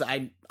Heels.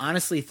 I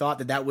honestly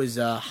thought that was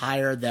a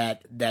hire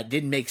that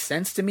didn't make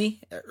sense to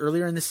me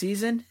earlier in the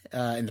season,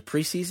 in the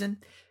preseason.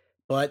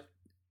 But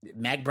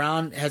Mac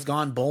Brown has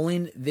gone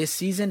bowling this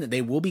season.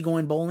 They will be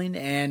going bowling,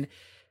 and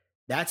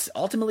that's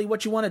ultimately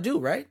what you want to do,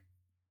 right?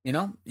 You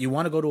know, you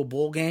want to go to a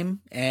bowl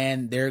game,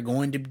 and they're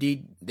going to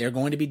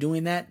be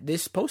doing that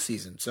this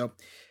postseason. So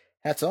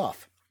hats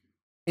off.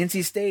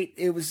 NC State,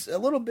 it was a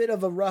little bit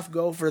of a rough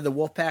go for the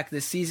Wolfpack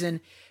this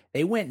season.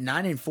 They went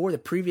 9-4 the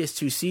previous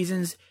 2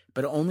 seasons,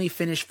 but only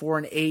finished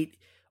 4-8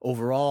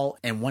 overall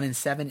and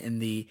 1-7 in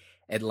the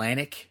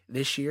Atlantic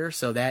this year.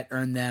 So that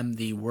earned them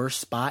the worst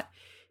spot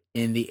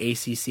in the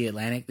ACC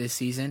Atlantic this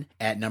season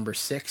at number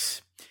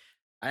 6.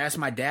 I asked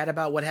my dad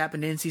about what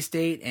happened to NC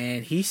State,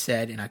 and he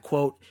said, and I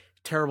quote,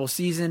 "Terrible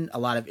season, a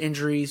lot of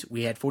injuries.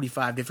 We had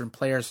 45 different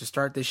players to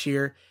start this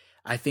year.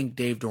 I think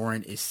Dave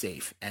Doran is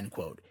safe," end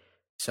quote.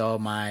 So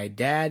my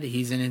dad,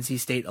 he's an NC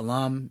State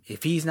alum.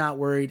 If he's not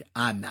worried,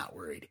 I'm not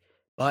worried.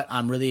 But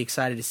I'm really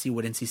excited to see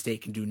what NC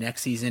State can do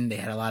next season. They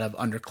had a lot of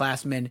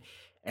underclassmen,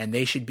 and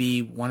they should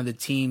be one of the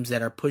teams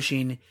that are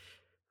pushing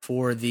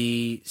for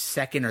the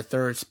 2nd or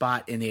 3rd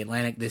spot in the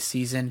Atlantic this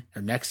season,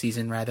 or next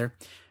season rather.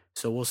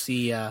 So we'll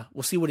see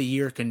what a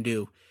year can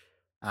do.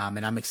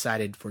 And I'm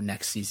excited for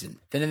next season.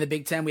 Then in the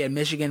Big Ten, we had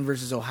Michigan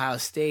versus Ohio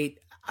State.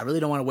 I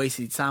really don't want to waste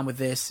any time with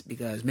this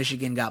because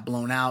Michigan got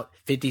blown out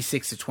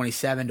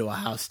 56-27 to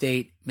Ohio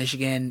State.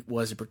 Michigan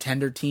was a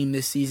pretender team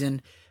this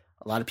season.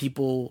 A lot of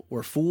people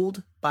were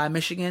fooled by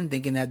Michigan,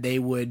 thinking that they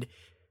would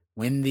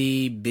win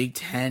the Big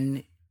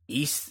Ten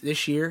East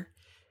this year.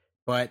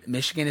 But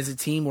Michigan is a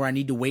team where I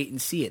need to wait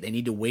and see it. They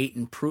need to wait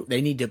and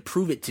they need to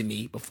prove it to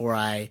me before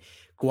I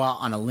go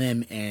out on a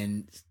limb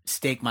and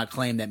stake my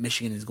claim that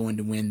Michigan is going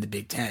to win the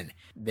Big Ten.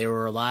 There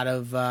were a lot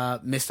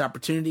of missed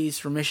opportunities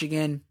for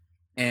Michigan,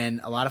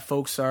 and a lot of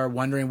folks are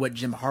wondering what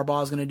Jim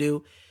Harbaugh is going to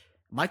do.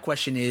 My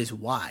question is,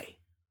 why?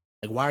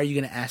 Like, why are you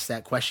going to ask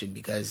that question?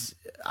 Because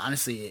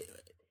honestly,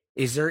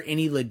 is there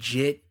any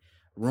legit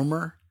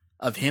rumor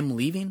of him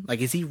leaving?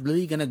 Like, is he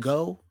really going to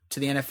go to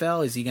the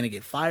NFL? Is he going to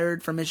get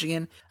fired from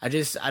Michigan? I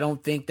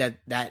don't think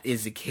that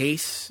is the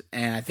case,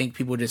 and I think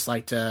people just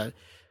like to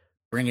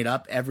bring it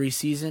up every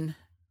season.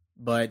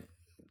 But,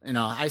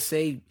 I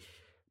say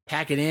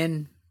pack it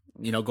in,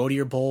 go to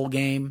your bowl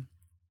game,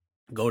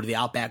 go to the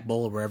Outback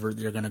Bowl or wherever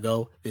they're going to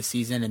go this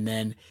season, and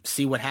then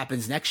see what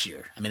happens next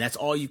year. I mean, that's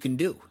all you can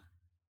do.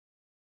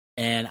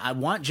 And I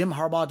want Jim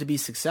Harbaugh to be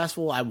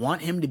successful. I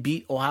want him to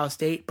beat Ohio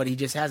State, but he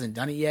just hasn't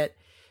done it yet.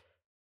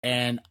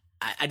 And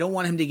I don't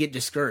want him to get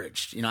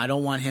discouraged. I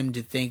don't want him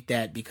to think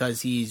that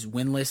because he's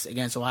winless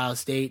against Ohio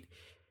State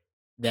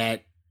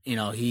that,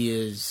 he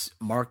is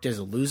marked as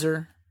a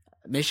loser.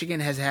 Michigan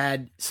has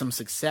had some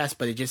success,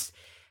 but it just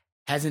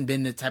hasn't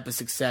been the type of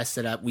success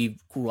that we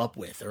grew up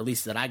with, or at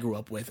least that I grew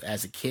up with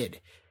as a kid,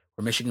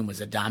 where Michigan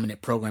was a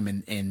dominant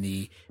program in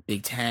the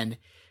Big Ten,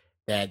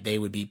 that they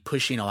would be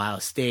pushing Ohio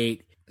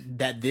State,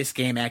 that this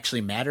game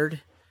actually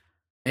mattered.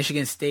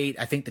 Michigan State,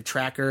 I think the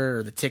tracker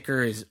or the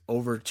ticker is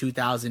over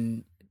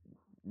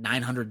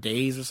 2,900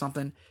 days or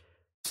something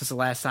since the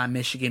last time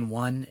Michigan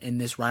won in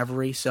this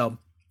rivalry. So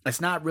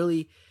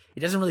It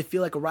doesn't really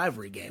feel like a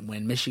rivalry game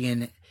when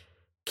Michigan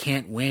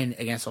can't win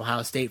against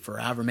Ohio State for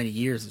however many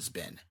years it's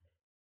been.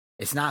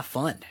 It's not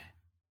fun.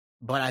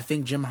 But I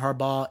think Jim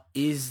Harbaugh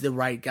is the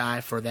right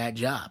guy for that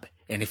job.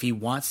 And if he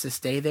wants to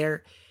stay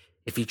there,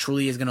 if he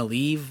truly is going to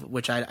leave,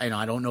 which I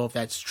don't know if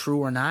that's true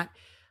or not,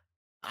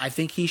 I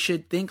think he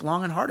should think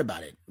long and hard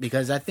about it,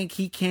 because I think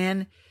he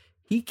can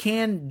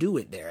do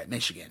it there at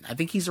Michigan. I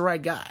think he's the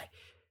right guy.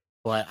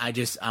 But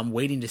I'm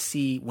waiting to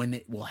see when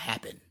it will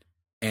happen.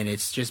 And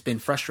it's just been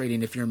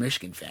frustrating if you're a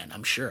Michigan fan,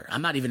 I'm sure.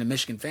 I'm not even a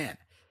Michigan fan.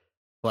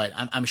 But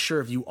I'm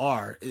sure if you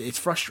are, it's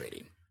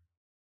frustrating.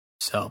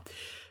 So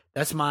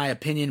that's my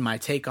opinion, my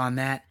take on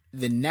that.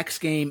 The next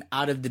game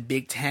out of the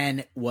Big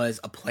Ten was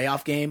a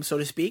playoff game, so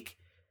to speak,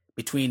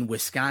 between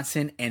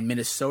Wisconsin and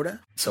Minnesota.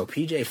 So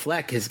PJ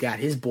Fleck has got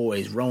his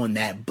boys rowing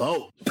that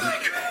boat.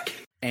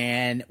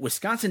 And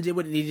Wisconsin did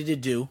what it needed to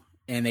do,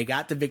 and they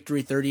got the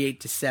victory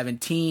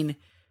 38-17.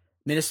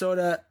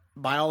 Minnesota,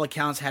 by all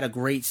accounts, had a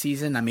great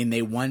season. I mean,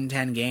 they won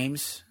 10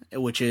 games,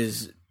 which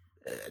is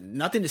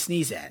nothing to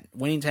sneeze at.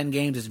 Winning 10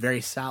 games is very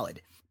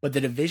solid. But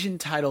the division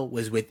title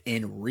was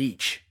within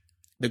reach.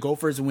 The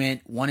Gophers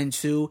went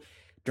 1-2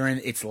 during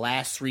its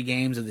last 3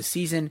 games of the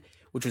season,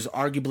 which was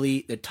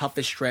arguably the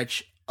toughest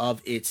stretch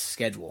of its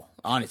schedule.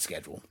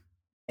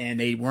 And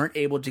they weren't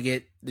able to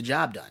get the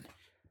job done.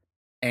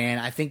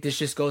 And I think this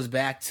just goes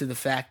back to the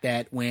fact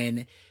that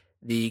when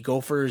the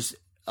Gophers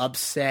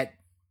upset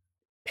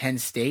Penn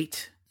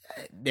State,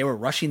 they were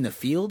rushing the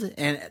field.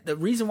 And the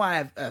reason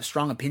why I have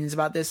strong opinions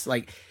about this,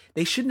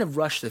 they shouldn't have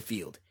rushed the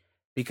field.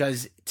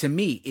 Because to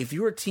me, if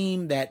you're a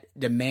team that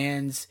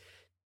demands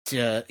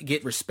to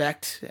get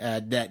respect,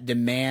 that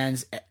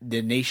demands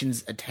the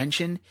nation's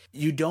attention,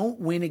 you don't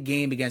win a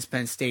game against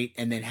Penn State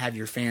and then have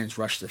your fans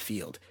rush the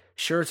field.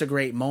 Sure, it's a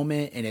great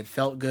moment and it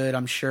felt good,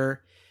 I'm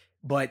sure.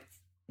 But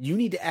you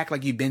need to act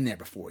like you've been there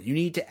before. You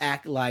need to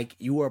act like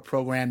you are a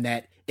program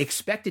that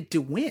expected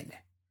to win.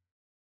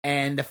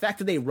 And the fact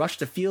that they rushed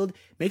the field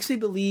makes me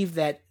believe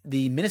that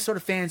the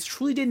Minnesota fans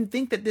truly didn't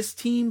think that this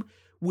team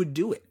would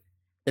do it.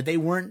 That they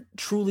weren't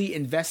truly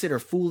invested or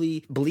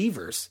fully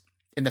believers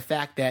in the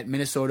fact that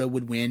Minnesota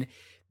would win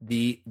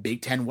the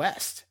Big Ten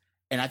West.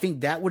 And I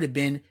think that would have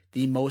been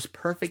the most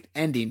perfect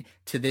ending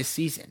to this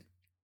season,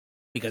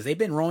 because they've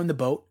been rowing the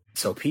boat.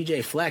 So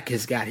PJ Fleck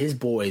has got his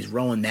boys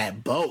rowing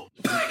that boat.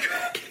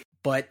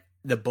 But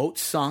the boat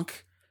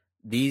sunk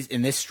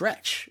in this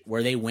stretch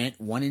where they went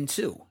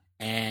 1-2.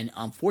 And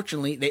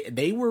unfortunately,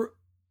 they were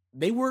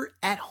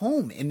at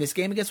home in this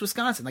game against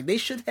Wisconsin. They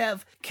should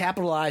have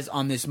capitalized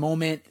on this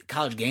moment.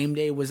 College Game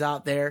Day was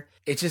out there.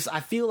 It's just, I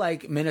feel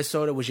like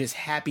Minnesota was just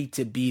happy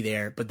to be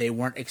there, but they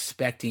weren't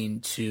expecting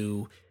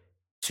to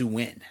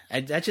win.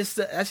 That's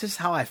just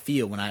how I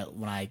feel when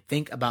I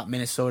think about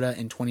Minnesota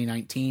in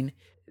 2019.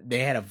 They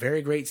had a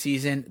very great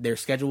season. Their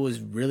schedule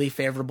was really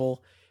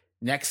favorable.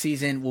 Next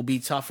season will be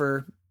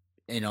tougher.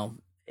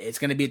 It's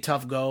going to be a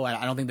tough go.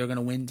 I don't think they're going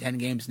to win 10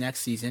 games next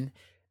season.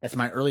 That's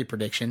my early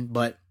prediction,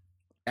 but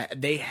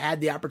they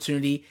had the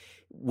opportunity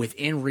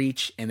within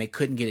reach and they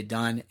couldn't get it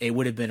done. It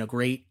would have been a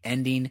great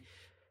ending.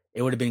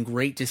 It would have been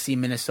great to see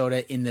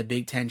Minnesota in the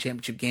Big Ten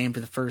championship game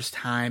for the first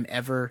time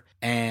ever.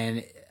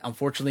 And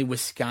unfortunately,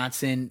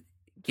 Wisconsin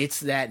gets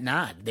that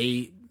nod.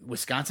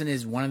 Wisconsin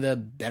is one of the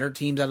better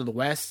teams out of the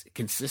West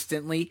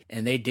consistently,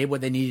 and they did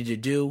what they needed to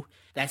do.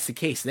 That's the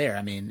case there.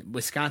 I mean,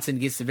 Wisconsin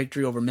gets the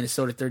victory over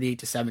Minnesota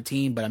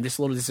 38-17, but I'm just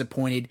a little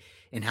disappointed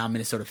in how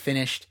Minnesota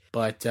finished.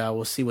 But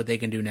we'll see what they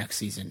can do next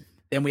season.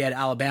 Then we had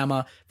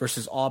Alabama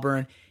versus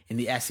Auburn in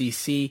the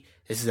SEC.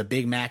 This is a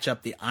big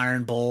matchup, the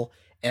Iron Bowl.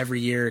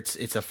 Every year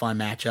it's a fun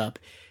matchup.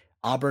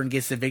 Auburn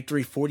gets the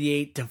victory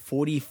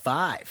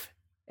 48-45.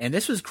 And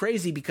this was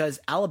crazy because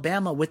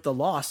Alabama, with the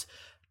loss,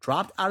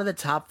 dropped out of the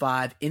top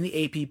 5 in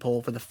the AP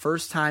poll for the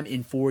first time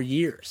in 4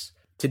 years.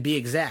 To be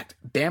exact,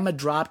 Bama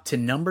dropped to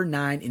number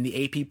 9 in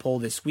the AP poll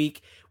this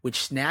week,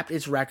 which snapped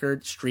its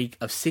record streak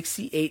of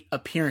 68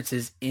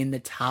 appearances in the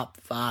top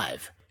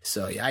 5.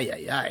 So,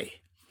 yay.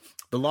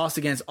 The loss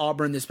against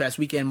Auburn this past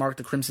weekend marked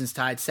the Crimson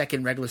Tide's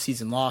second regular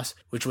season loss,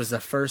 which was the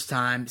first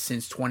time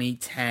since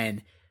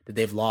 2010 that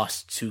they've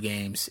lost 2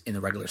 games in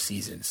the regular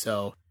season.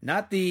 So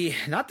not the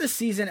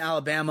season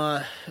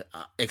Alabama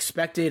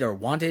expected or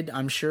wanted,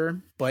 I'm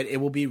sure, but it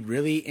will be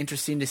really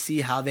interesting to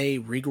see how they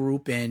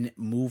regroup and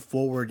move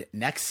forward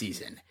next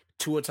season.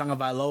 Tua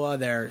Tagovailoa,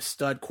 their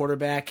stud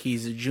quarterback,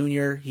 he's a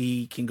junior.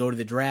 He can go to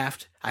the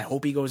draft. I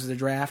hope he goes to the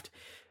draft.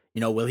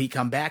 Will he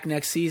come back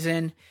next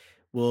season?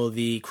 Will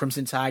the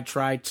Crimson Tide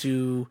try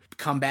to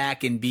come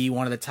back and be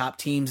one of the top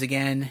teams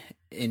again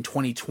in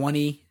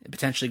 2020,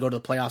 potentially go to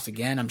the playoffs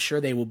again? I'm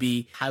sure they will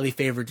be highly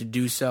favored to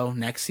do so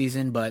next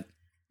season, but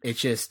it's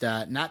just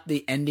not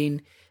the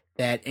ending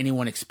that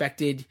anyone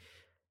expected.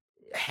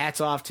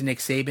 Hats off to Nick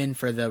Saban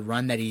for the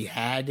run that he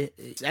had.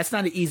 That's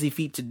not an easy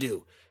feat to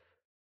do.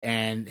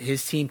 And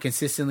his team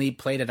consistently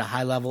played at a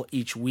high level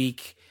each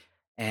week,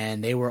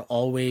 and they were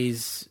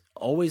always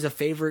a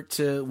favorite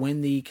to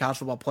win the college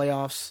football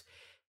playoffs.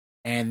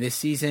 And this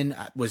season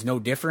was no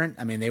different.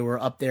 I mean, they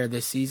were up there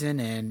this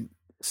season, and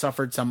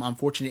suffered some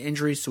unfortunate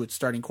injuries to its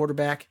starting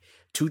quarterback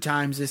 2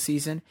 times this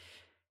season.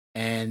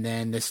 And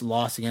then this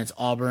loss against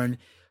Auburn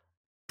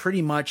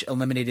pretty much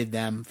eliminated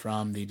them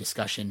from the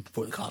discussion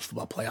for the college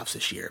football playoffs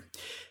this year.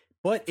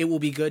 But it will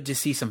be good to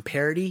see some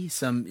parity,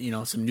 some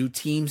new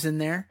teams in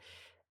there.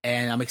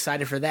 And I'm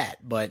excited for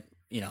that. But,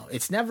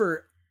 it's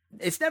never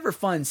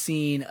fun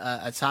seeing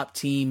a top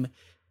team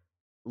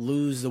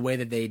lose the way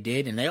that they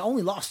did. And they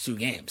only lost 2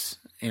 games.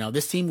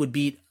 This team would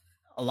beat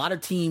a lot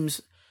of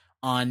teams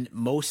on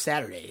most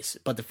Saturdays.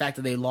 But the fact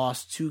that they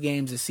lost 2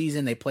 games this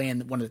season, they play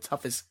in one of the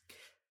toughest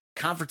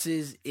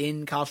conferences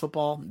in college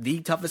football,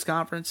 the toughest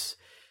conference.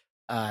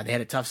 They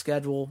had a tough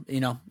schedule.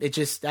 That's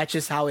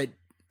just how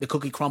the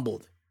cookie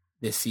crumbled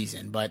this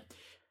season. But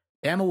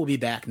Bama will be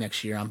back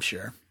next year, I'm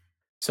sure.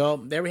 So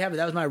there we have it.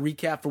 That was my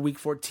recap for Week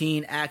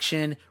 14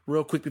 action.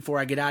 Real quick before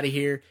I get out of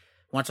here,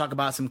 I want to talk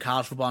about some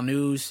college football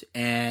news.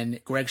 And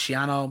Greg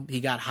Schiano,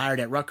 he got hired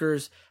at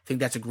Rutgers. I think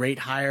that's a great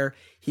hire.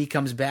 He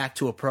comes back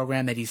to a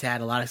program that he's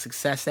had a lot of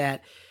success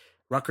at.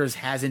 Rutgers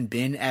hasn't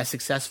been as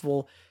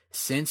successful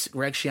since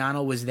Greg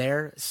Schiano was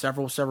there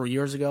several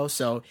years ago.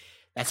 So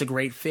that's a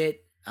great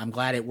fit. I'm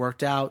glad it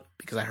worked out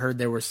because I heard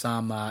there were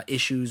some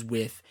issues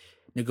with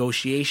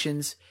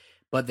negotiations,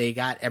 but they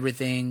got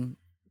everything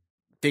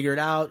figured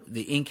out.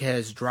 The ink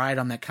has dried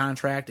on that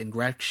contract, and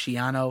Greg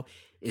Schiano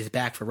is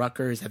back for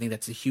Rutgers. I think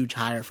that's a huge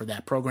hire for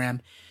that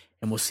program,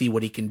 and we'll see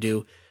what he can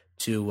do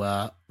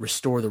to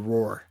restore the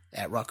roar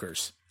at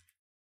Rutgers.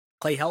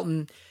 Clay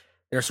Helton,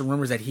 there are some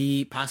rumors that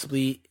he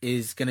possibly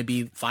is going to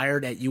be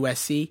fired at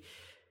USC.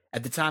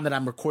 At the time that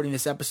I'm recording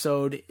this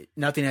episode,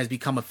 nothing has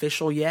become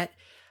official yet.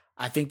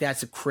 I think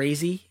that's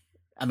crazy.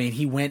 I mean,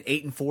 he went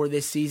 8-4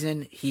 this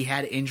season. He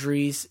had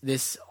injuries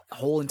this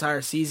whole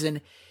entire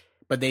season,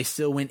 but they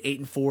still went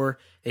 8-4.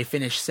 They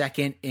finished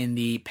second in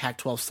the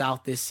Pac-12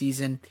 South this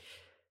season.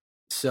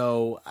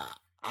 So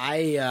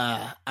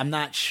I'm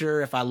not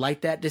sure if I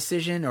like that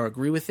decision or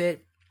agree with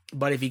it,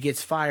 but if he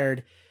gets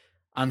fired,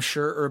 I'm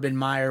sure Urban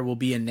Meyer will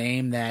be a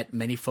name that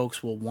many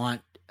folks will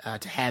want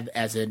to have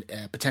as a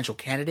potential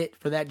candidate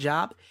for that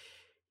job.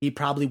 He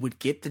probably would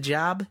get the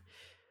job.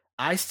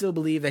 I still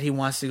believe that he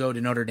wants to go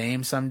to Notre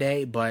Dame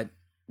someday, but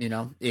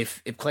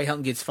if Clay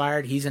Helton gets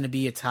fired, he's going to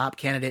be a top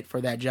candidate for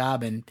that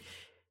job, and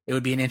it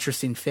would be an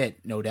interesting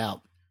fit, no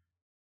doubt.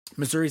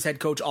 Missouri's head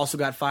coach also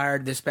got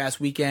fired this past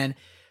weekend.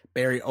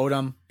 Barry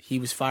Odom, he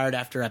was fired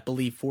after, I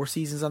believe, 4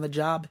 seasons on the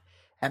job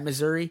at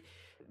Missouri.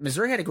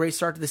 Missouri had a great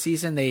start to the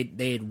season.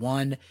 They had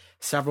won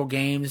several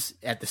games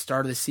at the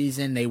start of the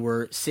season. They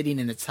were sitting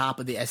in the top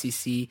of the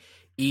SEC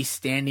East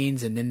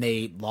standings, and then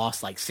they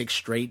lost like 6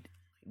 straight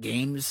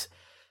games.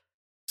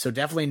 So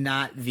definitely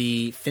not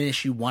the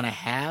finish you want to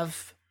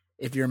have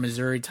if you're a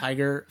Missouri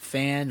Tiger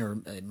fan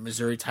or a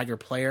Missouri Tiger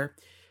player.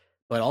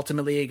 But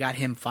ultimately, it got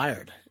him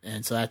fired,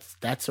 and so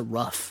that's a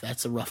rough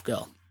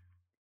go.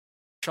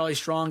 Charlie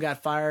Strong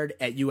got fired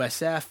at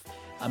USF.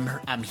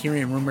 I'm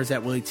hearing rumors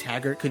that Willie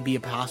Taggart could be a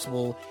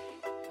possible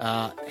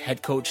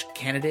head coach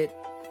candidate.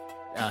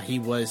 He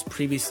was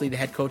previously the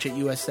head coach at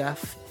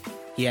USF.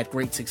 He had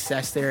great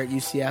success there at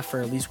UCF for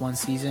at least one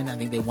season. I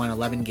think they won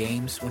 11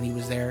 games when he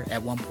was there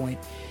at one point.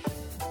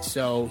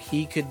 So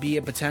he could be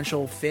a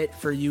potential fit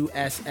for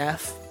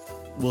USF.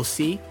 We'll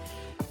see.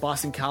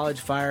 Boston College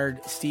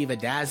fired Steve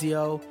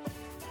Adazio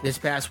this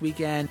past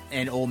weekend,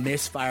 and Ole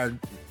Miss fired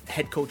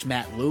head coach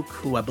Matt Luke,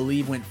 who I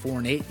believe went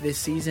 4-8 this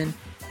season.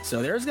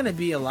 So there's going to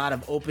be a lot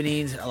of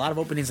openings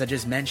I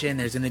just mentioned.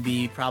 There's going to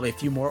be probably a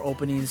few more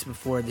openings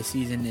before the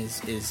season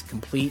is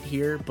complete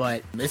here,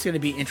 but it's going to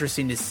be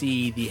interesting to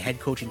see the head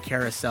coaching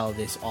carousel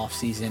this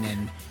offseason,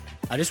 and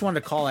I just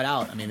wanted to call it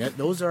out. I mean,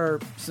 those are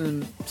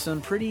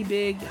some pretty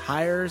big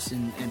hires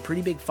and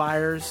pretty big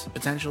fires,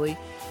 potentially,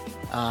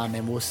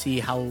 and we'll see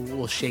how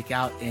we'll shake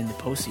out in the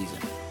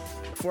postseason.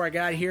 Before I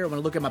got here, I'm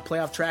going to look at my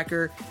playoff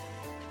tracker.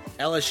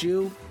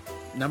 LSU,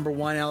 number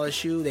 1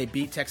 LSU, they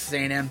beat Texas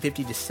A&M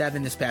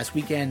 50-7 this past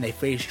weekend. They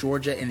faced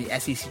Georgia in the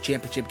SEC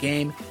championship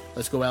game.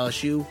 Let's go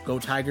LSU, go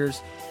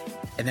Tigers.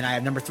 And then I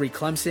have number 3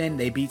 Clemson.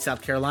 They beat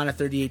South Carolina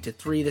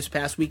 38-3 this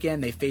past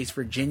weekend. They faced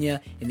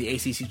Virginia in the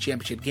ACC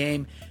championship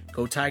game.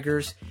 Go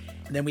Tigers.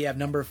 And then we have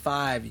number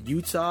 5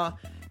 Utah.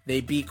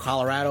 They beat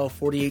Colorado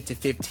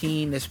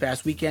 48-15 this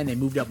past weekend. They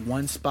moved up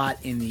 1 spot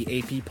in the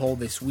AP poll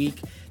this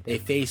week. They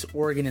faced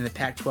Oregon in the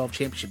Pac-12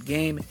 championship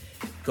game.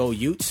 Go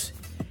Utes.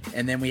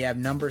 And then we have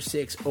number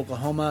 6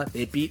 Oklahoma.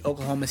 They beat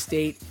Oklahoma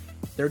State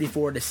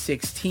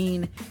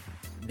 34-16.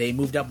 They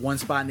moved up 1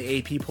 spot in the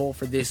AP poll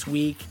for this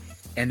week,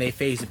 and they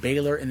faced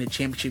Baylor in the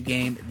championship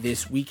game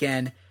this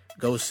weekend.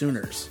 Go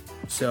Sooners.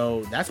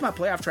 So that's my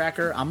playoff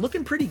tracker. I'm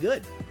looking pretty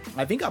good.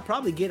 I think I'll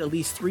probably get at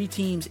least 3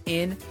 teams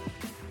in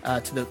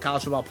to the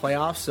college football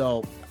playoffs,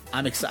 so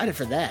I'm excited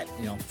for that.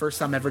 First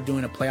time ever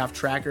doing a playoff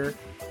tracker,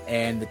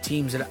 and the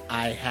teams that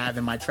I have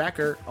in my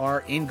tracker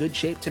are in good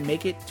shape to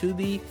make it to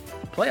the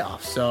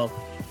playoffs. So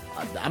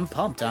I'm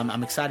pumped.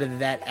 I'm excited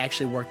that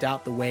actually worked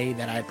out the way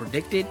that I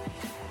predicted,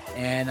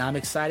 and I'm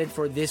excited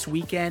for this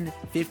weekend,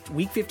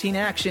 week 15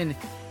 action,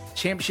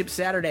 championship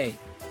Saturday.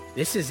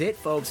 This is it,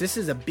 folks. This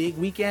is a big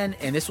weekend,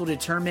 and this will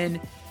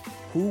determine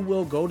who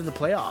will go to the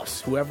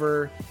playoffs.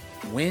 Whoever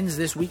wins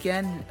this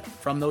weekend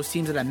from those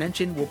teams that I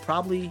mentioned will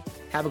probably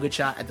have a good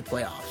shot at the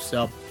playoffs.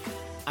 So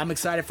I'm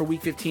excited for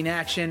Week 15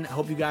 action. I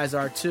hope you guys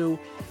are too.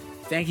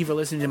 Thank you for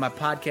listening to my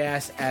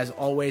podcast. As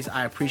always,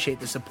 I appreciate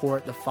the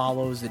support, the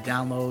follows, the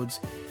downloads.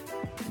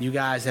 You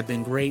guys have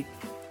been great,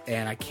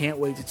 and I can't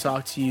wait to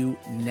talk to you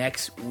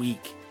next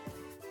week.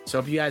 So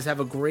hope you guys have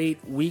a great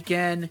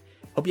weekend.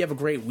 Hope you have a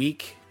great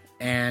week,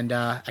 and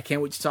I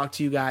can't wait to talk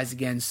to you guys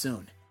again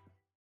soon.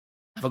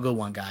 Have a good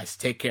one, guys.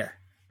 Take care.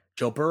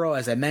 Joe Burrow,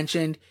 as I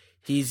mentioned,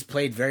 he's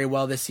played very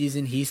well this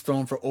season. He's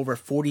thrown for over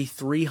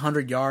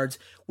 4,300 yards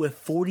with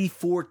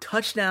 44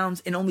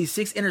 touchdowns and only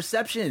 6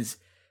 interceptions.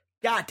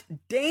 God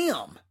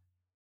damn.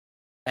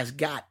 That's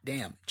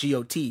goddamn.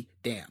 G-O-T,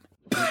 damn.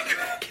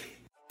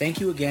 Thank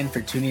you again for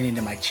tuning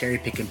into my Cherry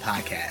Pickin'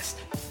 podcast.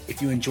 If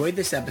you enjoyed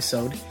this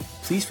episode,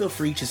 please feel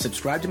free to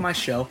subscribe to my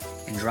show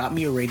and drop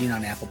me a rating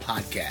on Apple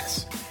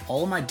Podcasts.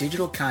 All of my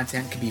digital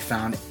content can be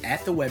found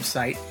at the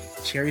website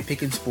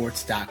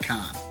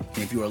CherryPickinSports.com. And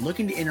if you are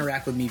looking to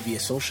interact with me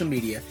via social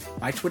media,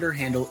 my Twitter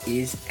handle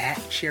is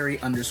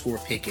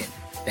 @Cherry_Pickin.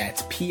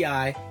 That's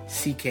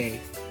P-I-C-K-I-N.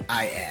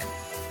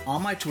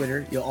 On my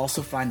Twitter, you'll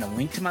also find a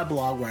link to my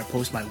blog where I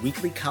post my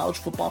weekly college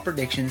football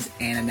predictions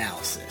and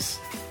analysis.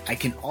 I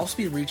can also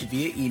be reached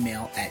via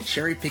email at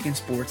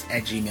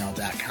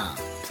cherrypickinsports@gmail.com.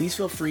 Please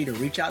feel free to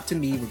reach out to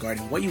me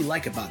regarding what you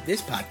like about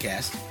this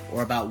podcast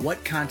or about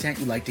what content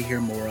you'd like to hear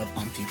more of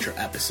on future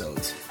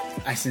episodes.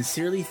 I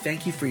sincerely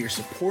thank you for your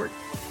support,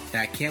 and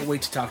I can't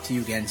wait to talk to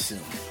you again soon.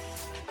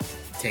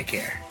 Take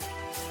care.